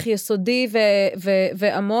תהליך יסודי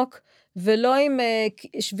ועמוק, ולא עם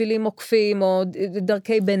שבילים עוקפים או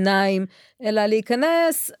דרכי ביניים, אלא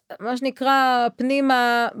להיכנס, מה שנקרא,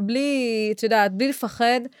 פנימה, בלי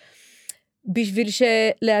לפחד, בשביל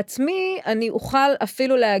שלעצמי אני אוכל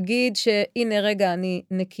אפילו להגיד שהנה רגע, אני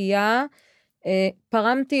נקייה,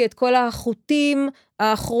 פרמתי את כל החוטים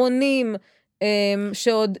האחרונים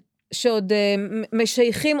שעוד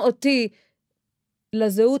משייכים אותי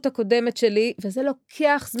לזהות הקודמת שלי, וזה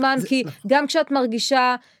לוקח זמן, כי גם כשאת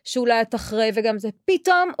מרגישה שאולי את אחרי, וגם זה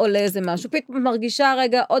פתאום עולה איזה משהו, פתאום מרגישה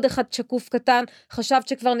רגע עוד אחד שקוף קטן, חשבת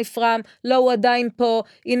שכבר נפרם, לא הוא עדיין פה,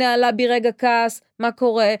 הנה עלה בי רגע כעס, מה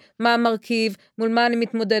קורה, מה המרכיב, מול מה אני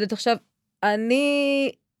מתמודדת. עכשיו,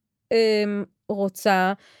 אני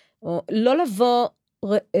רוצה, או לא לבוא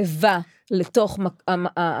רעבה לתוך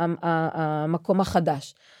המקום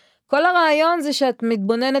החדש. כל הרעיון זה שאת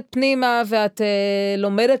מתבוננת פנימה, ואת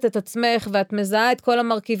לומדת את עצמך, ואת מזהה את כל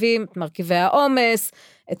המרכיבים, את מרכיבי העומס,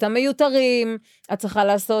 את המיותרים, את צריכה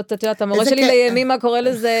לעשות, את יודעת, המורה שלי לימימה קורא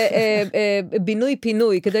לזה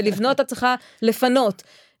בינוי-פינוי, כדי לבנות את צריכה לפנות,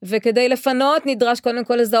 וכדי לפנות נדרש קודם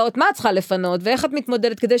כל לזהות מה את צריכה לפנות, ואיך את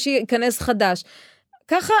מתמודדת כדי שיכנס חדש.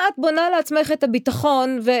 ככה את בונה לעצמך את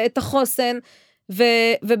הביטחון ואת החוסן,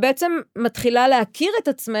 ובעצם מתחילה להכיר את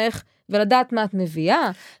עצמך, ולדעת מה את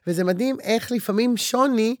מביאה. וזה מדהים איך לפעמים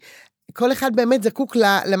שוני, כל אחד באמת זקוק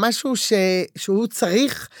למשהו שהוא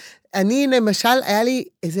צריך. אני למשל, היה לי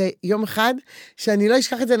איזה יום אחד, שאני לא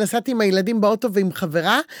אשכח את זה, נסעתי עם הילדים באוטו ועם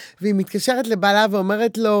חברה, והיא מתקשרת לבעלה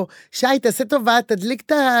ואומרת לו, שי, תעשה טובה, תדליק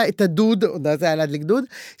את הדוד, זה היה להדליק דוד,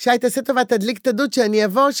 שי, תעשה טובה, תדליק את הדוד, שאני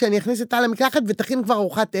אבוא, שאני אכניס את למקלחת, ותכין כבר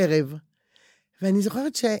ארוחת ערב. ואני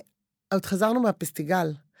זוכרת שעוד חזרנו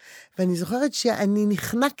מהפסטיגל, ואני זוכרת שאני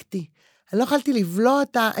נחנקתי, אני לא יכולתי לבלוע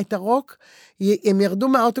את הרוק, הם ירדו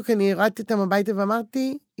מהאוטו, כי אני הראיתי אותם הביתה,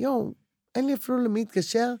 ואמרתי, אין לי אפילו למי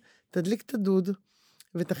להתקשר, תדליק את הדוד,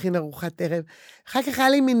 ותכין ארוחת ערב. אחר כך היה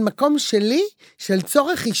לי מין מקום שלי, של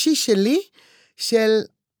צורך אישי שלי, של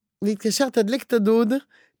להתקשר, תדליק את הדוד,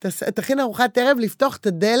 תכין ארוחת ערב, לפתוח את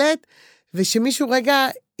הדלת, ושמישהו רגע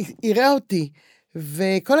יראה אותי,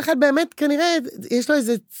 וכל אחד באמת כנראה יש לו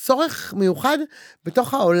איזה צורך מיוחד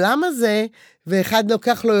בתוך העולם הזה, ואחד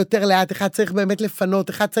לוקח לו יותר לאט, אחד צריך באמת לפנות,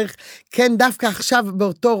 אחד צריך, כן, דווקא עכשיו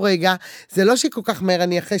באותו רגע, זה לא שכל כך מהר,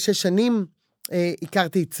 אני אחרי 6 שנים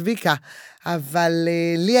הכרתי את צביקה, אבל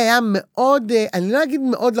לי היה מאוד, אני לא אגיד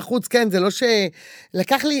מאוד לחוץ, כן, זה לא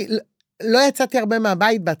שלקח לי, לא יצאתי הרבה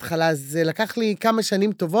מהבית בהתחלה, אז זה לקח לי כמה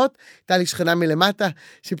שנים טובות, הייתה לי שכנה מלמטה,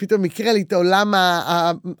 שפתאום הכירה לי את העולם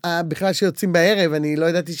בכלל שיוצאים בערב, אני לא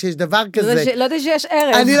ידעתי שיש דבר כזה. לא ידעתי שיש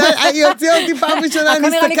ערב. היא הוציאה אותי פעם ראשונה, אני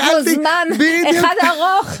הסתכלתי. הכל נראה לי כמו זמן, אחד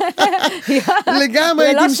ארוך. לגמרי,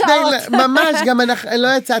 הייתי עם שני, ממש, גם לא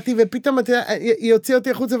יצאתי, ופתאום היא הוציאה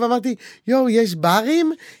אותי החוצה, ואמרתי, יש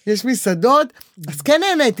ברים, יש מסעדות, אז כן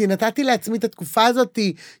נהניתי, נתתי לעצמי את התקופה הזאת,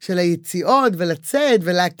 של היציאות, ולצאת,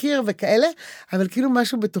 ולהכיר, וכאלה, אבל כאילו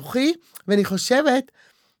משהו בתוכי, ואני חושבת,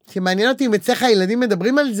 שמעניין אותי אם אצלך הילדים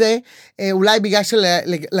מדברים על זה, אולי בגלל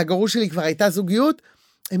שלגרוש שלי כבר הייתה זוגיות,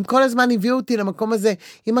 הם כל הזמן הביאו אותי למקום הזה,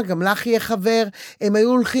 אמא גם לך יהיה חבר, הם היו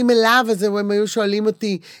הולכים אליו, אז הם היו שואלים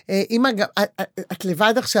אותי, אמא, את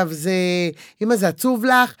לבד עכשיו, אמא זה עצוב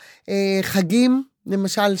לך, חגים,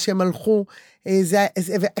 למשל, שהם הלכו,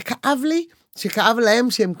 וכאב לי, שכאב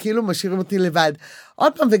להם שהם כאילו משאירים אותי לבד.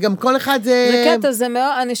 עוד פעם, וגם כל אחד זה... זה קטע, זה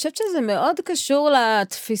מאוד, אני חושבת שזה מאוד קשור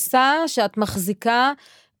לתפיסה שאת מחזיקה,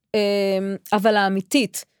 אבל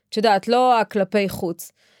האמיתית, שדעת, לא כלפי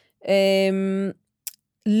חוץ.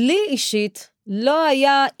 לי אישית לא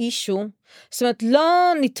היה אישו, זאת אומרת,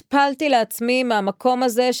 לא נטפלתי לעצמי מהמקום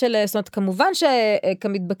הזה של, זאת אומרת, כמובן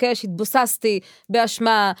שכמתבקש, התבוססתי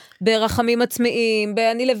באשמה, ברחמים עצמאיים,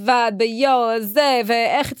 אני לבד, זה,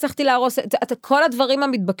 ואיך הצלחתי להרוס, כל הדברים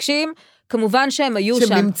המתבקשים, כמובן שהם היו שם.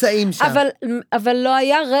 שנמצאים שם. אבל לא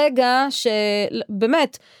היה רגע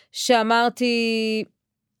שבאמת, שאמרתי,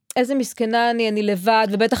 איזה מסכנה אני לבד,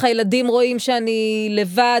 ובטח הילדים רואים שאני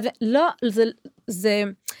לבד, לא, זה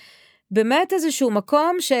באמת איזשהו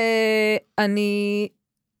מקום שאני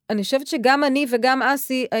חושבת שגם אני וגם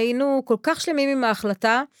אסי היינו כל כך שלמים עם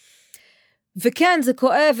ההחלטה, וכן, זה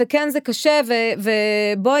כואב, וכן, זה קשה,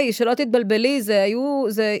 ובואי, שלא תתבלבלי,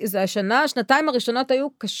 זה השנתיים הראשונות היו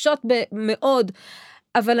קשות מאוד,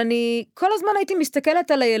 אבל אני כל הזמן הייתי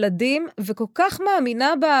מסתכלת על הילדים, וכל כך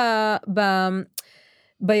מאמינה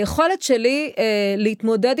ביכולת שלי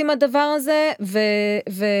להתמודד עם הדבר הזה,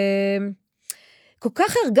 כל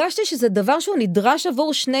כך הרגשתי שזה דבר שהוא נדרש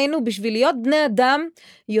עבור שנינו, בשביל להיות בני אדם,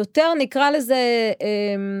 יותר נקרא לזה,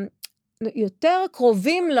 יותר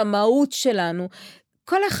קרובים למהות שלנו.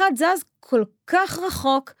 כל אחד זז כל כך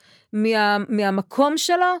רחוק מהמקום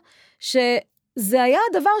שלו, שזה היה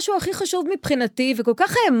הדבר שהוא הכי חשוב מבחינתי, וכל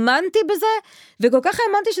כך האמנתי בזה, וכל כך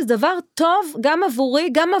האמנתי שזה דבר טוב, גם עבורי,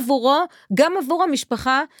 גם עבורו, גם עבור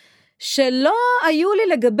המשפחה, שלא היו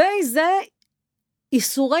לי לגבי זה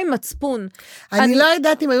איסורי מצפון. אני לא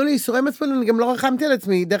יודעת אם היו לי איסורי מצפון, אני גם לא רחמתי על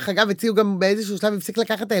עצמי. דרך אגב, הציעו גם באיזשהו שלב, הפסיק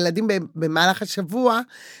לקחת את הילדים במהלך השבוע,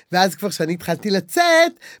 ואז כבר שאני התחלתי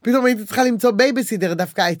לצאת, פתאום הייתי צריכה למצוא בייביסיטר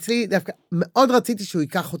דווקא אצלי, דווקא מאוד רציתי שהוא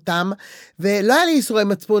ייקח אותם, ולא היה לי איסורי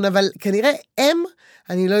מצפון, אבל כנראה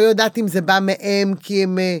אני לא יודעת אם זה בא מהם, כי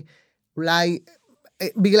הם אולי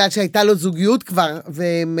בגלל שהייתה לו זוגיות כבר,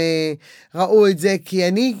 והם ראו את זה, כי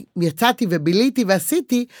אני יצאתי וביליתי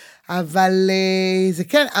ועשיתי, אבל זה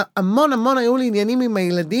כן, המון היו לי עניינים עם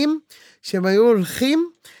הילדים, שהם היו הולכים,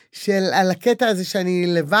 על הקטע הזה שאני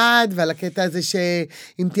לבד, ועל הקטע הזה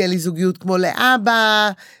שאם תהיה לי זוגיות כמו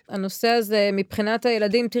לאבא. הנושא הזה, מבחינת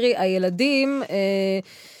הילדים, תראי, הילדים,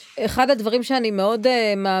 אחד הדברים שאני מאוד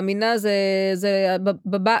מאמינה זה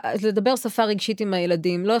לדבר שפה רגשית עם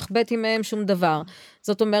הילדים, לא הכבאתי מהם שום דבר.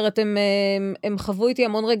 זאת אומרת, הם חוו איתי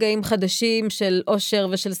המון רגעים חדשים של אושר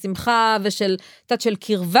ושל שמחה ושל תת של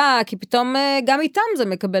קרבה, כי פתאום גם איתם זה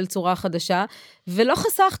מקבל צורה חדשה, ולא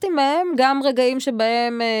חסכתי מהם גם רגעים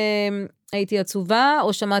שבהם הייתי עצובה,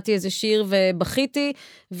 או שמעתי איזה שיר ובכיתי,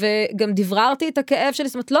 וגם דבררתי את הכאב שלי,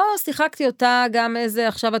 זאת אומרת, לא שיחקתי אותה גם איזה,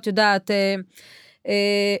 עכשיו את יודעת,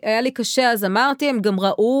 היה לי קשה, אז אמרתי, הם גם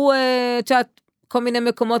ראו כל מיני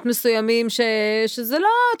מקומות מסוימים, שזה לא,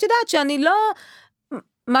 את יודעת, שאני לא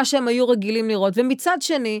מה שהם היו רגילים לראות, ומצד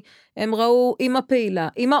שני, הם ראו אמא פעילה,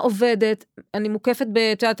 אמא עובדת, אני מוקפת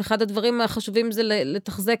את יודעת, אחד הדברים החשובים זה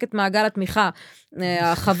לתחזק את מעגל התמיכה,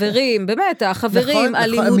 החברים, באמת, החברים,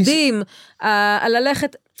 הלימודים,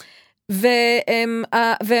 הללכת,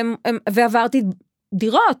 ועברתי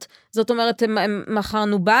דירות, זאת אומרת, הם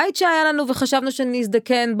מכרנו בית שהיה לנו, וחשבנו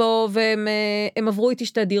שנזדקן בו, והם עברו איתי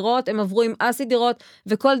 2 דירות, הם עברו עם אסי דירות,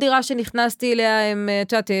 וכל דירה שנכנסתי אליה, הם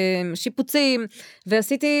שיפוצים,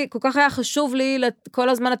 ועשיתי, כל כך היה חשוב לי, כל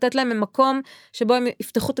הזמן לתת להם מקום, שבו הם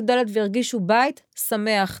יפתחו את הדלת, וירגישו בית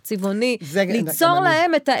שמח, צבעוני, ליצור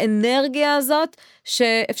להם את האנרגיה הזאת,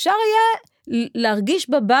 שאפשר יהיה להרגיש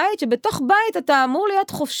בבית, שבתוך בית אתה אמור להיות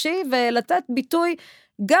חופשי, ולתת ביטוי,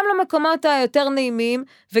 גם למקומות היותר נעימים,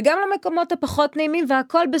 וגם למקומות הפחות נעימים,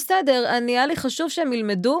 והכל בסדר. היה לי חשוב שהם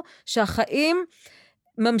ילמדו שהחיים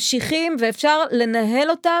ממשיכים, ואפשר לנהל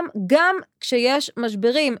אותם גם כשיש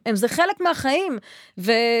משברים. זה חלק מהחיים,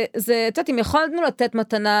 וזה, את יודעת, אם יכולנו לתת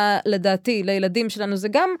מתנה, לדעתי, לילדים שלנו, זה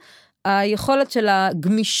גם היכולת של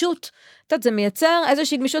הגמישות, את יודעת, זה מייצר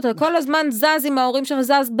איזושהי גמישות, כל הזמן זז עם ההורים שלך,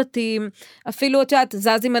 זז בתים, אפילו, את יודעת,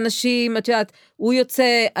 זז עם אנשים, את יודעת, הוא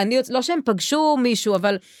יוצא, אני יוצא, לא שהם פגשו מישהו,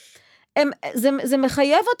 אבל זה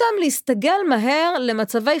מחייב אותם להסתגל מהר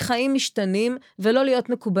למצבי חיים משתנים, ולא להיות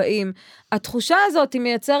מקובעים. התחושה הזאת היא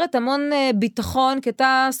מייצרת המון ביטחון, כי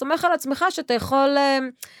אתה סומך על עצמך שאתה יכול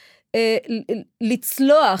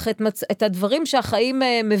לצלוח את הדברים שהחיים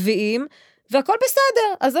מביאים, והכל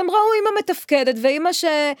בסדר. אז הם ראו אמא מתפקדת, ואמא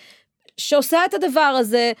שעושה את הדבר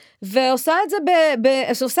הזה, ועושה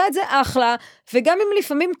את זה אחלה, וגם אם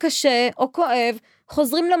לפעמים קשה או כואב,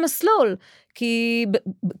 חוזרים למסלול. כי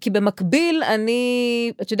במקביל,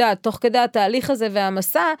 את יודעת, תוך כדי התהליך הזה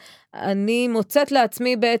והמסע, אני מוצאת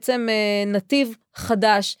לעצמי בעצם נתיב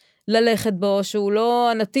חדש ללכת בו, שהוא לא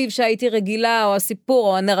הנתיב שהייתי רגילה, או הסיפור,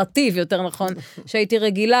 או הנרטיב יותר נכון, שהייתי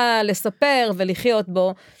רגילה לספר ולחיות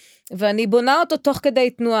בו, ואני בונה אותו תוך כדי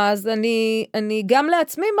תנועה, אז אני גם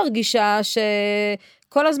לעצמי מרגישה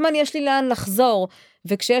שכל הזמן יש לי לאן לחזור,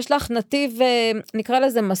 וכשיש לך נתיב, נקרא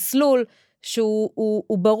לזה מסלול,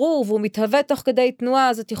 שהוא ברור, והוא מתהווה תוך כדי תנועה,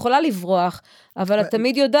 אז את יכולה לברוח, אבל את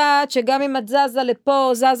תמיד יודעת שגם אם את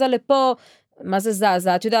זזה לפה, מה זה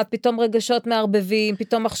זזה? את יודעת, פתאום רגשות מערבבים,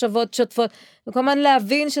 פתאום מחשבות שוטפות, וכמובן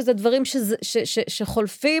להבין שזה דברים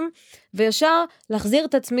שחולפים, וישר להחזיר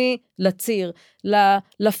את עצמי לציר,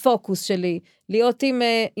 לפוקוס שלי, להיות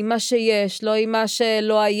עם מה שיש, לא עם מה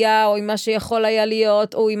שלא היה, או עם מה שיכול היה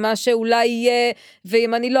להיות, או עם מה שאולי יהיה,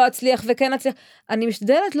 ואם אני לא אצליח וכן אצליח. אני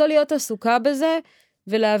משתדלת לא להיות עסוקה בזה,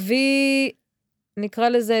 ולהביא, נקרא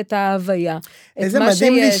לזה את ההוויה. איזה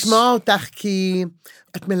מדהים לשמוע אותך, כי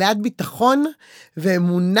את מלאת ביטחון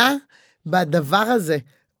ואמונה בדבר הזה.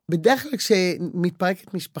 בדרך כלל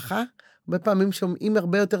כשמתפרקת משפחה, הרבה פעמים שומעים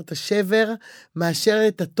הרבה יותר את השבר, מאשר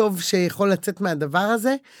את הטוב שיכול לצאת מהדבר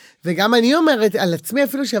הזה, וגם אני אומרת על עצמי,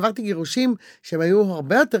 אפילו שעברתי גירושים, שהם היו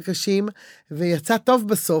הרבה יותר קשים, ויצא טוב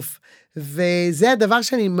בסוף, וזה הדבר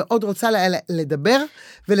שאני מאוד רוצה לדבר,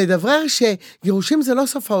 ולדברר שגירושים זה לא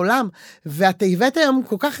סוף העולם, ואת הבאת היום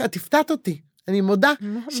כל כך, את הפתעת אותי, אני מודה,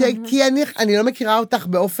 כי אני לא מכירה אותך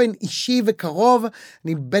באופן אישי וקרוב,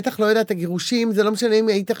 אני בטח לא יודעת את הגירושים, זה לא משנה אם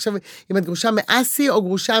היית עכשיו, אם את גרושה מאסי, או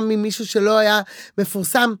גרושה ממישהו שלא היה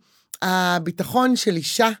מפורסם, הביטחון של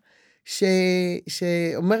אישה,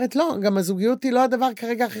 שאומרת לא, גם הזוגיות היא לא הדבר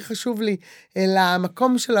כרגע הכי חשוב לי, אלא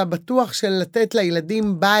המקום שלה בטוח של לתת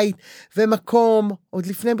לילדים בית ומקום, עוד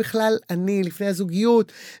לפני בכלל אני, לפני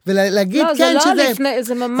הזוגיות, ולהגיד לא, כן לא שזה... לפני,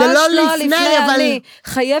 זה ממש לא לפני אבל... אני.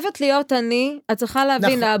 חייבת להיות אני, את צריכה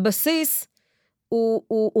להבין, נכון. הבסיס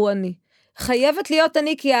הוא אני. חייבת להיות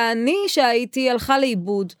אני, כי האני שהייתי הלכה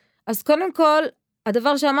לאיבוד. אז קודם כל,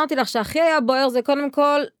 הדבר שאמרתי לך שהכי היה בוער זה קודם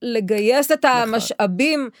כל לגייס את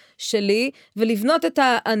המשאבים שלי ולבנות את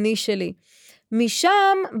האני שלי. משם,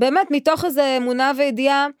 באמת מתוך איזו אמונה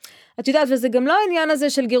וידיעה, את יודעת, וזה גם לא העניין הזה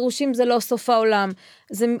של גירושים, זה לא סוף העולם.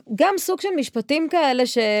 זה גם סוג של משפטים כאלה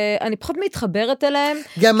שאני פחות מתחברת אליהם.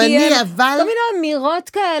 גם אני, אבל... כל מיני אמירות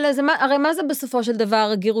כאלה, הרי מה זה בסופו של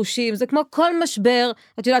דבר גירושים? זה כמו כל משבר,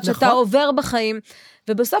 את יודעת, שאתה עובר בחיים,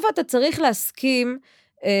 ובסוף אתה צריך להסכים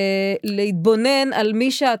להתבונן על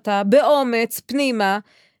מי שאתה באומץ פנימה,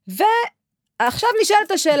 ועכשיו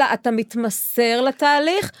נשאלת השאלה, אתה מתמסר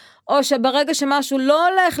לתהליך, או שברגע שמשהו לא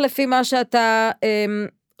הולך לפי מה שאתה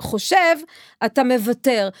חושב, אתה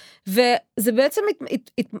מוותר, וזה בעצם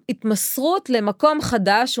התמסרות למקום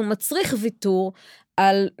חדש, הוא מצריך ויתור,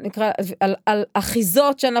 על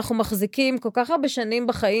אחיזות שאנחנו מחזיקים כל כך הרבה שנים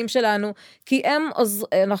בחיים שלנו, כי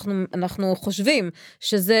אנחנו חושבים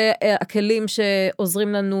שזה הכלים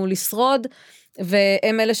שעוזרים לנו לשרוד,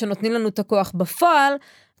 והם אלה שנותנים לנו את הכוח בפועל.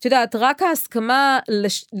 את יודעת, רק ההסכמה,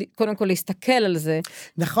 קודם כל להסתכל על זה.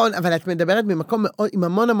 נכון, אבל את מדברת ממקום עם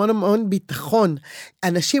המון המון המון ביטחון.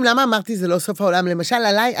 אנשים, למה אמרתי זה לא סוף העולם? למשל,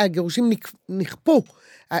 עליי הגירושים נכפו.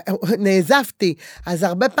 נעזבתי, אז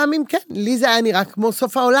הרבה פעמים כן, לי זה היה נראה כמו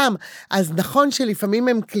סוף העולם, אז נכון שלפעמים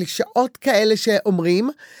הם קלישאות כאלה שאומרים,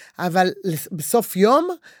 אבל בסוף יום,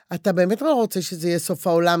 אתה באמת לא רוצה שזה יהיה סוף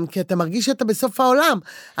העולם, כי אתה מרגיש שאתה בסוף העולם.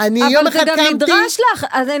 אבל זה גם נדרש לך,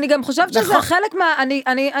 אז אני גם חושבת שזה חלק מה,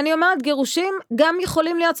 אני אומרת, גירושים גם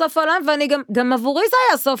יכולים להיות סוף העולם, ואני גם עבורי זה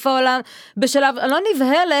היה סוף העולם, בשלב, אני לא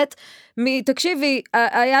נבהלת, תקשיבי,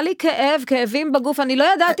 היה לי כאבים בגוף, אני לא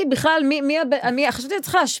ידעתי בכלל מי חשבתי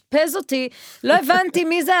צריכה להשפז אותי, לא הבנתי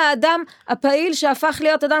מי זה האדם הפעיל שהפך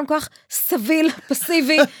להיות אדם כל כך סביל,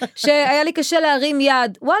 פסיבי, שהיה לי קשה להרים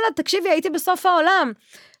יד. וואלה, תקשיבי, הייתי בסוף העולם.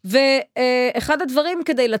 ואחד הדברים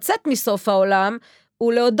כדי לצאת מסוף העולם,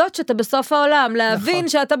 הוא להודות שאתה בסוף העולם, להבין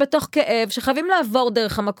שאתה בתוך כאב, שחייבים לעבור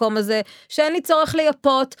דרך המקום הזה, שאין לי צורך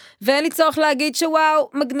ליפות, ואין לי צורך להגיד שוואו,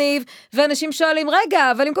 מגניב, ואנשים שואלים,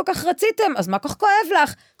 רגע, אבל אם כל כך רציתם, אז מה כל כך כואב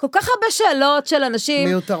לך? כל כך הרבה שאלות של אנשים,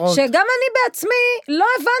 מיותרות. שגם אני בעצמי לא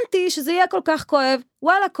הבנתי שזה יהיה כל כך כואב,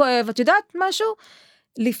 וואלה כואב, את יודעת משהו?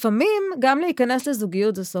 לפעמים גם להיכנס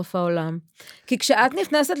לזוגיות זה סוף העולם. כי כשאת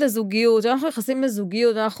נכנסת לזוגיות, אנחנו נכנסים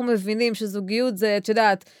לזוגיות, ואנחנו מבינים שזוגיות זה, את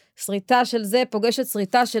יודעת, שריטה של זה, פוגשת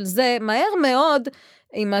שריטה של זה, מהר מאוד,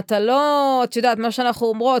 אם אתה לא, את יודעת, מה שאנחנו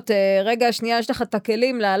אומרות, רגע, שנייה, יש לך את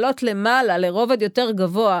הכלים לעלות למעלה, לרובד יותר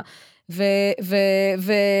גבוה,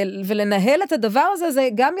 ולנהל את הדבר הזה, זה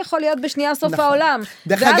גם יכול להיות בשנייה סוף העולם.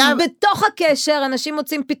 ואז בתוך הקשר, אנשים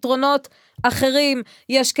מוצאים פתרונות אחרים,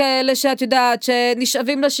 יש כאלה שאת יודעת,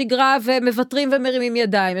 שנשאבים לשגרה ומוותרים ומרימים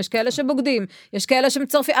ידיים, יש כאלה שבוגדים, יש כאלה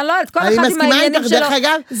שמצרפים, אני לא יודעת, כל אחד עם העניינים שלו,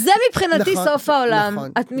 זה מבחינתי סוף העולם,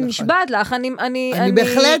 את נשבעת לך, אני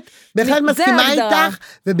בהחלט מסכימה איתך,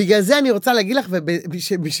 ובגלל זה אני רוצה להגיד לך,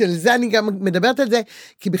 ובשביל זה אני גם מדברת על זה,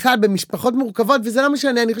 כי בכלל במשפחות מורכבות, וזה לא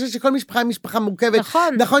משנה, אני חושבת שכל משפחה היא משפחה מורכבת,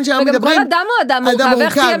 נכון שהיום מדברים, וגם כל אדם הוא אדם מורכב,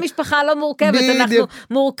 ואיך תהיה משפחה לא מורכבת, אנחנו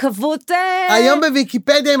מורכבות, היום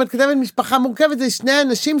בוויקיפדיה, אם את כותבת משפחה מורכבת, זה שני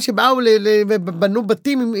אנשים שבאו ובנו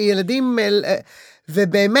בתים עם ילדים,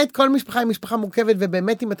 ובאמת כל משפחה היא משפחה מורכבת,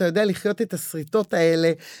 ובאמת אם אתה יודע לחיות את הסריטות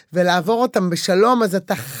האלה, ולעבור אותם בשלום, אז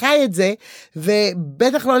אתה חי את זה,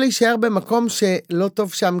 ובטח לא להישאר במקום שלא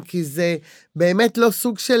טוב שם, כי זה באמת לא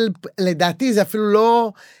סוג של, לדעתי זה אפילו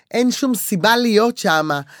לא, אין שום סיבה להיות שם,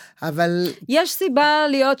 אבל... יש סיבה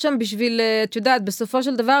להיות שם בשביל, את יודעת, בסופו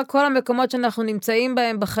של דבר, כל המקומות שאנחנו נמצאים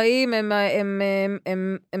בהם בחיים,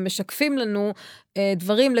 הם משקפים לנו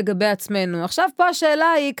דברים לגבי עצמנו. עכשיו פה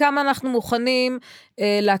השאלה היא כמה אנחנו מוכנים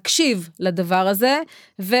להקשיב לדבר הזה,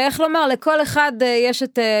 ואיך לומר, לכל אחד יש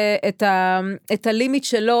את הלימיט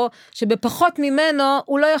שלו, שבפחות ממנו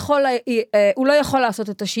הוא לא יכול לעשות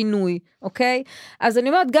את השינוי, אוקיי? אז אני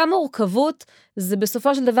אומרת, גם מורכבות, זה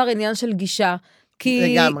בסופו של דבר עניין של גישה.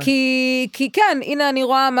 כי כן, הנה אני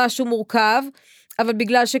רואה משהו מורכב, אבל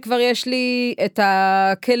בגלל שכבר יש לי את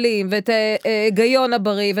הכלים ואת ההיגיון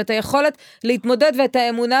הבריא ואת היכולת להתמודד ואת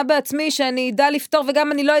האמונה בעצמי שאני ידע לפתור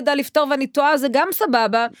וגם אני לא ידע לפתור ואני טועה, זה גם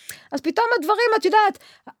סבבה. אז פתאום הדברים, את יודעת,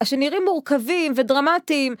 שנראים מורכבים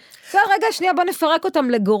ודרמטיים, רגע, שנייה, בוא נפרק אותם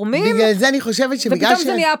לגורמים. בגלל זה אני חושבת ופתאום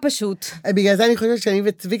זה נהיה פשוט. בגלל זה אני חושבת שאני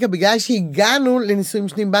וצביקה, בגלל שהגענו לניסויים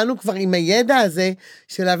שניים, באנו כבר עם הידע הזה,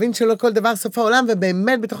 של להבין שלא כל דבר סוף העולם,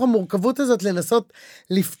 ובאמת בתוך המורכבות הזאת לנסות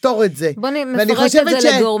לפתור את זה. בוא נפרק את זה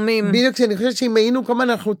לגורמים. בדיוק, שאני חושבת שאם היינו, כל הזמן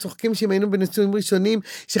אנחנו צוחקים שאם היינו בניסויים ראשונים,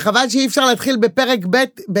 שחבל שאי אפשר להתחיל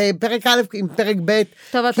בפרק א' עם פרק ב'.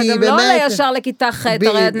 טוב, אתה גם לא עולה ישר לכיתה ח',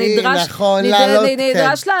 הרי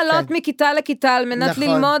נדרש לעלות מכיתה לכיתה, על מנת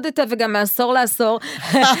ללמוד את, וגם מעשור לעשור,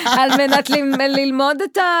 על מנת ללמוד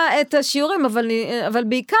את השיעורים, אבל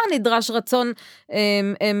בעיקר נדרש רצון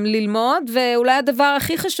ללמוד, ואולי הדבר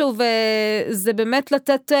הכי חשוב, זה באמת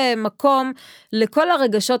לתת מקום לכל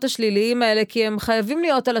הרגשות השליליים האלה, כי הם חייבים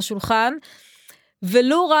להיות על השולחן,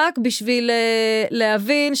 ולא רק בשביל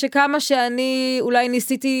להבין שכמה שאני אולי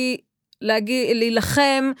ניסיתי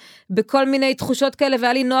להילחם בכל מיני תחושות כאלה,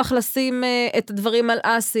 והיה לי נוח לשים את הדברים על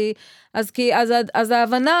אסי, אז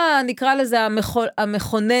ההבנה, נקרא לזה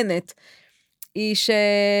המכוננת, היא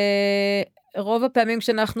שרוב הפעמים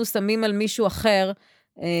כשאנחנו שמים על מישהו אחר,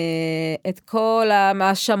 את כל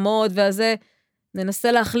המאשמות והזה,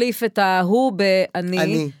 ננסה להחליף את ההוא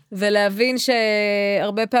באני, ולהבין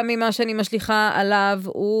שהרבה פעמים מה שאני משליחה עליו,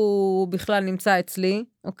 הוא בכלל נמצא אצלי,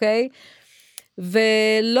 אוקיי?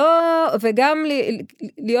 וגם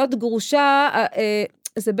להיות גרושה,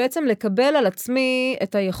 זה בעצם לקבל על עצמי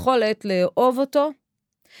את היכולת לאהוב אותו,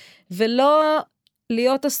 ולא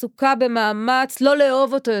להיות עסוקה במאמץ, לא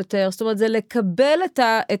לאהוב אותו יותר, זאת אומרת, זה לקבל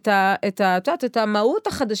את המהות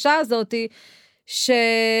החדשה הזאת,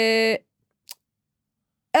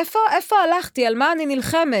 איפה הלכתי, על מה אני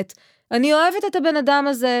נלחמת? אני אוהבת את הבן אדם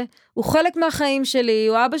הזה, הוא חלק מהחיים שלי,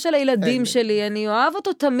 הוא אבא של הילדים שלי, אני אוהב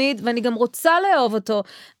אותו תמיד, ואני גם רוצה לאהוב אותו,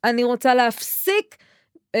 אני רוצה להפסיק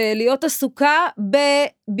להיות עסוקה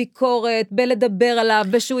בביקורת, בלדבר עליו,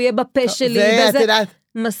 בשהוא יהיה בפה שלי,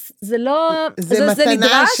 זה לא, זה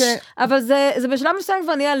נדרש, אבל זה בשלב מסוים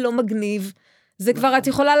כבר נהיה לא מגניב, זה כבר, את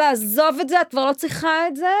יכולה לעזוב את זה, את כבר לא צריכה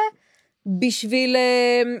את זה, בשביל,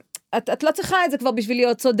 את לא צריכה את זה כבר בשביל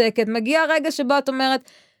להיות צודקת, מגיע הרגע שבו את אומרת,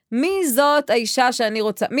 מי זאת האישה שאני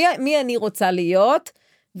רוצה, מי אני רוצה להיות,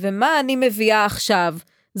 ומה אני מביאה עכשיו,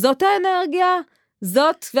 זאת האנרגיה,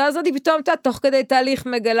 ואז אני פתאום, תוך כדי תהליך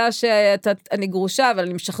מגלה שאני גרושה, אבל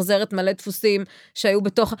אני משחזרת מלא דפוסים שהיו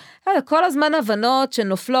בתוך, כל הזמן הבנות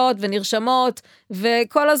שנופלות ונרשמות,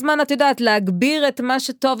 וכל הזמן את יודעת להגביר את מה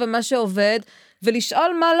שטוב ומה שעובד,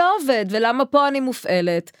 ולשאול מה לא עובד, ולמה פה אני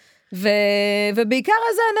מופעלת, ובעיקר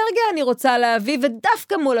איזה אנרגיה אני רוצה להביא,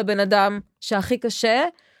 ודווקא מול הבן אדם שהכי קשה,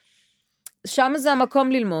 שם זה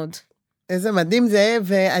המקום ללמוד. איזה מדהים זה,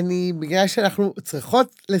 ואני, בגלל שאנחנו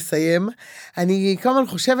צריכות לסיים, אני כל הזמן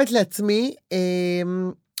חושבת לעצמי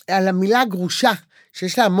על המילה גרושה,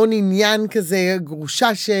 שיש לה המון עניין כזה,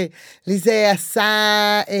 גרושה שלי זה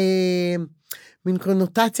עשה מין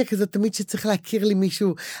קונוטציה כזאת, תמיד שצריך להכיר לי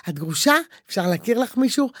מישהו. את גרושה? אפשר להכיר לך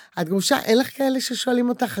מישהו? את גרושה? אין לך כאלה ששואלים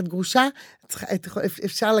אותך, את גרושה?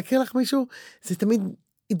 אפשר להכיר לך מישהו? זה תמיד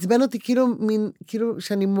עצבן אותי כאילו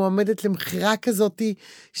שאני מועמדת למחירה כזאת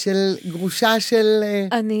של גרושה של...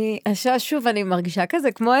 שוב, אני מרגישה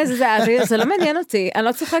כזה, כמו איזה, זה לא מעניין אותי, אני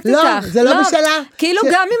לא צוחקת איתך. לא, זה לא בשאלה. כאילו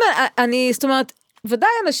גם אם אני, זאת אומרת, ודאי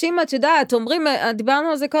אנשים, את יודעת, אומרים, דיברנו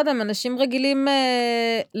על זה קודם, אנשים רגילים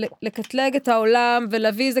לקטלג את העולם,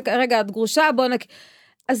 ולהביא איזה, רגע, את גרושה, בוא נק...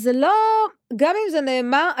 אז זה לא, גם אם זה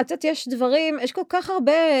נאמר, את יודעת, יש דברים, יש כל כך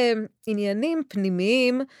הרבה עניינים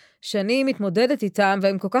פנימיים, שאני מתמודדת איתם,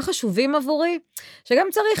 והם כל כך חשובים עבורי, שגם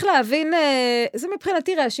צריך להבין, זה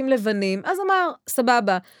מבחינתי רעשים לבנים, אז אמר,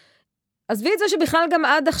 סבבה, עזבי את זה שבכלל גם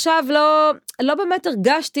עד עכשיו לא באמת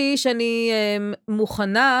הרגשתי שאני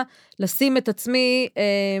מוכנה לשים את עצמי,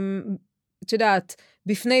 את יודעת,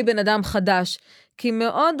 בפני בן אדם חדש. כי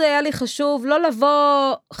מאוד היה לי חשוב לא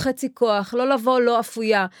לבוא חצי כוח, לא לבוא לא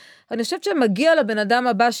אפויה. אני חושבת שמגיע לבן אדם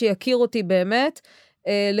הבא שיכיר אותי באמת,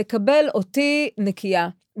 לקבל אותי נקייה.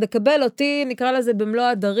 לקבל אותי, נקרא לזה במלוא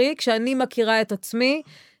הדרי, כשאני מכירה את עצמי,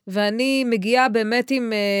 ואני מגיעה באמת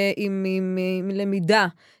עם למידה.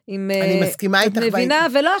 אני מסכימה איתך. מבינה,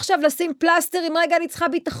 ולא עכשיו לשים פלסטר עם רגע אני צריכה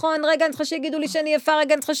ביטחון, רגע אני צריכה שיגידו לי שאני יפה,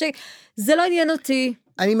 רגע אני צריכה זה לא עניין אותי.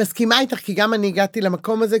 אני מסכימה איתך, כי גם אני הגעתי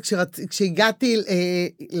למקום הזה, כשהגעתי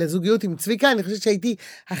לזוגיות עם צביקה, אני חושבת שהייתי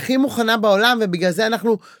הכי מוכנה בעולם, ובגלל זה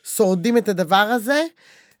אנחנו שורדים את הדבר הזה.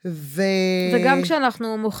 וגם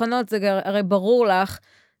כשאנחנו מוכנות, זה הרי ברור לך,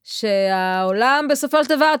 שהעולם בסופו של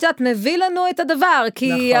דבר, את יודעת, מביא לנו את הדבר,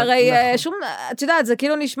 כי נכון, הרי נכון. שום, את יודעת, זה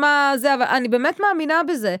כאילו נשמע זה, אבל אני באמת מאמינה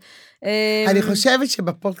בזה. אני חושבת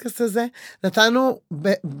שבפודקאסט הזה נתנו,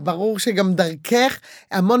 ברור שגם דרכך,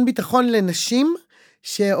 המון ביטחון לנשים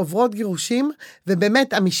שעוברות גירושים,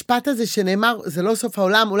 ובאמת המשפט הזה שנאמר, זה לא סוף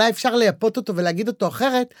העולם, אולי אפשר לייפות אותו ולהגיד אותו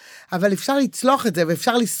אחרת, אבל אפשר לצלוח את זה,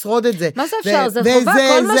 ואפשר לשרוד את זה. מה זה אפשר? זה חובה,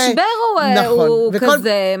 כל משבר הוא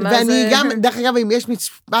כזה. ואני גם, דרך אגב, אם יש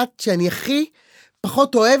משפט שאני הכי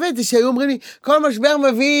פחות אוהבת, זה שהיו אומרים לי, כל משבר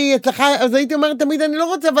מביא אצלך, אז הייתי אומרת תמיד, אני לא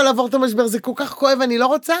רוצה אבל לעבור את המשבר, זה כל כך כואב, אני לא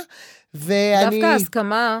רוצה. דווקא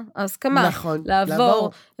הסכמה, נכון,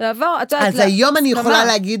 לעבור, אז היום אני יכולה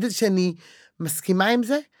להגיד שאני מסכימה עם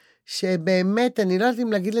זה, שבאמת, אני לא יודעת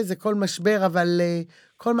אם להגיד לזה כל משבר, אבל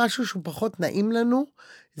כל משהו שהוא פחות נעים לנו,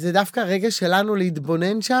 זה דווקא הרגע שלנו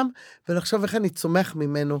להתבונן שם, ולחשוב איך אני צומח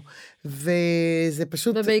ממנו. וזה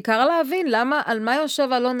פשוט... ובעיקר להבין, על מה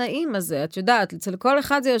יושב הלא נעים הזה? את יודעת, אצל כל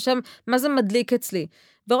אחד זה יושב, מה זה מדליק אצלי?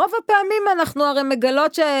 ברוב הפעמים אנחנו הרי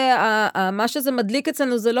מגלות שמה שזה מדליק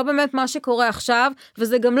אצלנו, זה לא באמת מה שקורה עכשיו,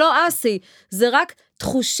 וזה גם לא אסי, זה רק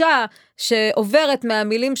תחושה שעוברת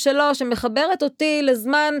מהמילים שלו, שמחברת אותי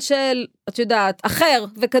לזמן של, את יודעת, אחר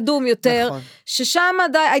וקדום יותר, נכון. ששם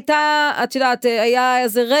הייתה, את יודעת, היה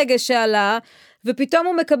איזה רגש שעלה, ופתאום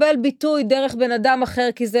הוא מקבל ביטוי דרך בן אדם אחר,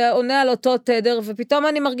 כי זה עונה על אותו תדר, ופתאום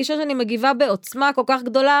אני מרגישה שאני מגיבה בעוצמה כל כך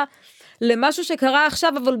גדולה, למשהו שקרה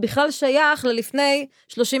עכשיו, אבל בכלל שייך ללפני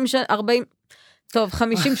 30 שנה, 40, טוב,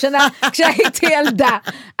 50 שנה, כשהייתי ילדה.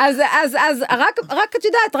 אז רק את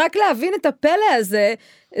יודעת, רק להבין את הפלא הזה,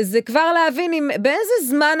 זה כבר להבין באיזה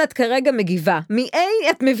זמן את כרגע מגיבה.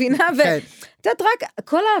 את מבינה? ואת יודעת, רק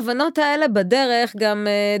כל ההבנות האלה בדרך, גם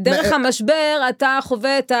דרך המשבר, אתה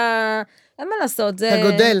חווה את אין מה לעשות, זה...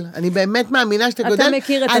 אתה גודל, אני באמת מאמינה שאתה גודל. אתה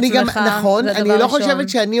מכיר את עצמך, נכון, אני לא חושבת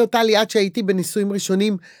שאני אותה ליד שהייתי בנישואים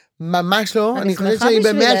ראשונים, ממש לא, אני חושבת שאני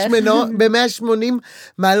ב-180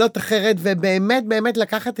 מעלות אחרת, ובאמת, באמת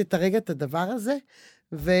לקחת את הרגע, את הדבר הזה,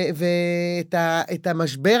 ואת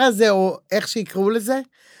המשבר הזה, או איך שיקראו לזה,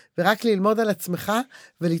 ורק ללמוד על עצמך,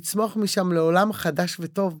 ולצמוח משם לעולם חדש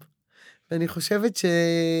וטוב. ואני חושבת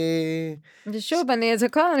ושוב,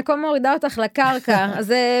 אני כל מורידה אותך לקרקע,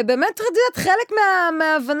 אז באמת, חלק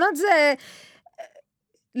מההבנות זה...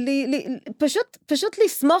 פשוט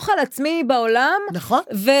לסמוך על עצמי בעולם, נכון.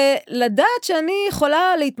 ולדעת שאני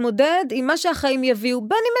יכולה להתמודד עם מה שהחיים יביאו,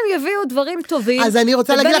 בין אם הם יביאו דברים טובים, אז אני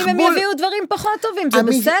רוצה להגיד לך ובין אם הם יביאו דברים פחות טובים, זה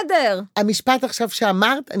בסדר. המשפט עכשיו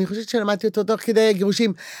שאמרת, אני חושבת שלמדתי אותו תוך כדי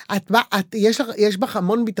גירושים, יש בך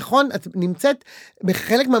המון ביטחון, את נמצאת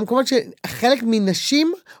בחלק מהמקומות שחלק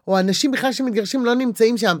מנשים, או אנשים בכלל שמתגרשים לא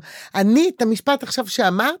נמצאים שם. את המשפט עכשיו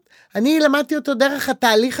שאמרת, אני למדתי אותו דרך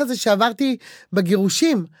התהליך הזה שעברתי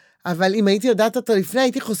בגירושים, אבל אם הייתי יודעת אותו לפני,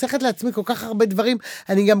 הייתי חוסכת לעצמי כל כך הרבה דברים.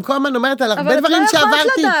 אני גם כל הזמן אומרת על הרבה דברים שעברתי. אבל את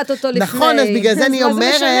לא יכולת לדעת אותו לפני. נכון, אז בגלל זה אני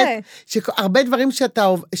אומרת, שהרבה דברים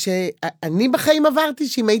שאני בחיים עברתי,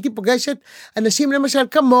 שאם הייתי פוגשת אנשים למשל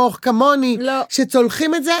כמוך, כמוני,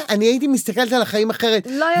 שצולחים את זה, אני הייתי מסתכלת על החיים אחרת.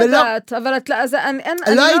 לא יודעת, אבל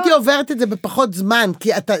לא הייתי עוברת את זה בפחות זמן,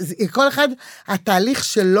 כי כל אחד, התהליך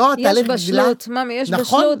שלו, יש בשלות, ממי, יש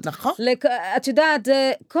בשלות. נכון. את יודעת,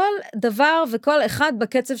 כל דבר וכל אחד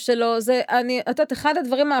בקצב שלו, זה, את אחד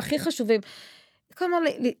הדברים הכי חשובים, כל הזמן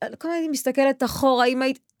אני מסתכלת אחורה,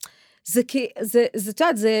 זה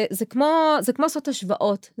כמו לעשות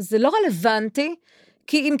השוואות, זה לא רלוונטי,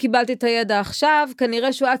 כי אם קיבלתי את הידע עכשיו,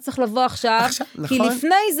 כנראה שהוא היה צריך לבוא עכשיו, כי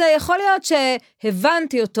לפני זה יכול להיות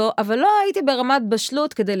שהבנתי אותו, אבל לא הייתי ברמת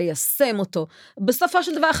בשלות כדי ליישם אותו. בסופו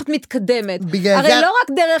של דבר אחת מתקדמת. הרי לא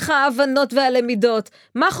רק דרך ההבנות והלמידות,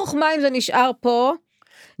 מה חוכמה אם זה נשאר פה?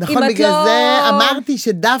 נכון, בגלל זה אמרתי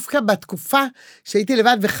שדווקא בתקופה שהייתי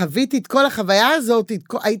לבד וחוויתי את כל החוויה הזאת,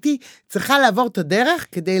 הייתי צריכה לעבור את הדרך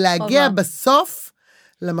כדי להגיע בסוף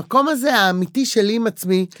למקום הזה האמיתי שלי עם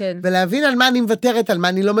עצמי, כן. ולהבין על מה אני מוותרת, על מה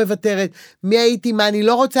אני לא מוותרת, מי הייתי, מה אני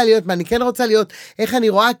לא רוצה להיות, מה אני כן רוצה להיות, איך אני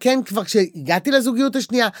רואה, כן, כבר כשהגעתי לזוגיות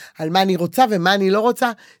השנייה, על מה אני רוצה ומה אני לא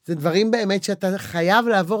רוצה, זה דברים באמת שאתה חייב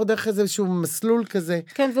לעבור דרך איזשהו מסלול כזה.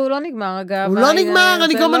 כן, והוא לא נגמר, אגב. הוא לא נגמר,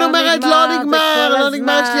 אני כל הזמן אומרת, לא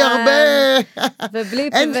נגמר, יש לי הרבה. ובלי...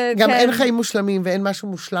 גם אין חיים מושלמים, ואין משהו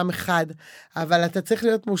מושלם אחד, אבל אתה צריך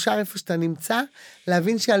להיות מאושר איפה שאתה נמצא,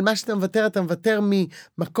 להבין שעל מה שאתה מוותר, אתה מוותר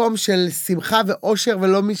ממקום של שמחה ואושר,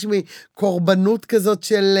 ולא מקורבנות כזאת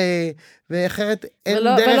של... ואחרת אין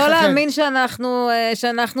דרך אחרת. ולא להאמין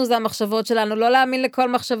שאנחנו זה המחשבות שלנו, לא להאמין לכל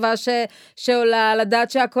מחשבה שעולה,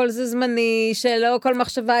 לדעת שהכל זה זמני, שלא כל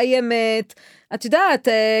מחשבה היא אמת. את יודעת,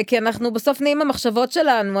 כי אנחנו בסוף נהיים המחשבות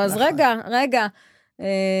שלנו, אז רגע.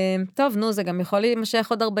 טוב, נו, זה גם יכול להימשך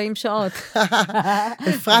עוד 40 שעות.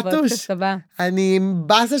 אפרתוש, אני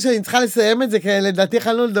בסה שאני צריכה לסיים את זה, כי לדעתי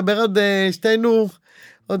יכולנו לדבר עוד שתינו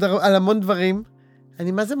עוד על המון דברים.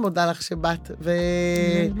 אני מה זה מודה לך שבאת,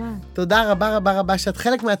 ותודה רבה שאת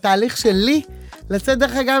חלק מהתהליך שלי, לצאת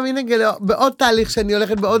דרך אגב, הנה בעוד תהליך שאני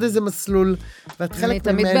הולכת בעוד איזה מסלול, ואת חלק ממנו. אני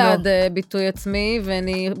תמיד בעד ביטוי עצמי,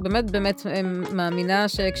 ואני באמת מאמינה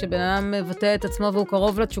שכשבן אדם מבטא את עצמו והוא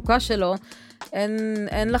קרוב לתשוקה שלו,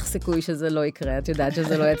 אין לך סיכוי שזה לא יקרה, את יודעת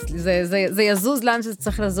שזה לא יצלי, זה יזוז לאן שזה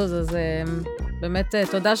צריך לזוז, אז באמת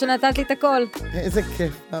תודה שנתת לי את הכל. איזה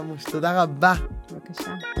כיף, ממש, תודה רבה.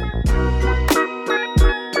 בבקשה.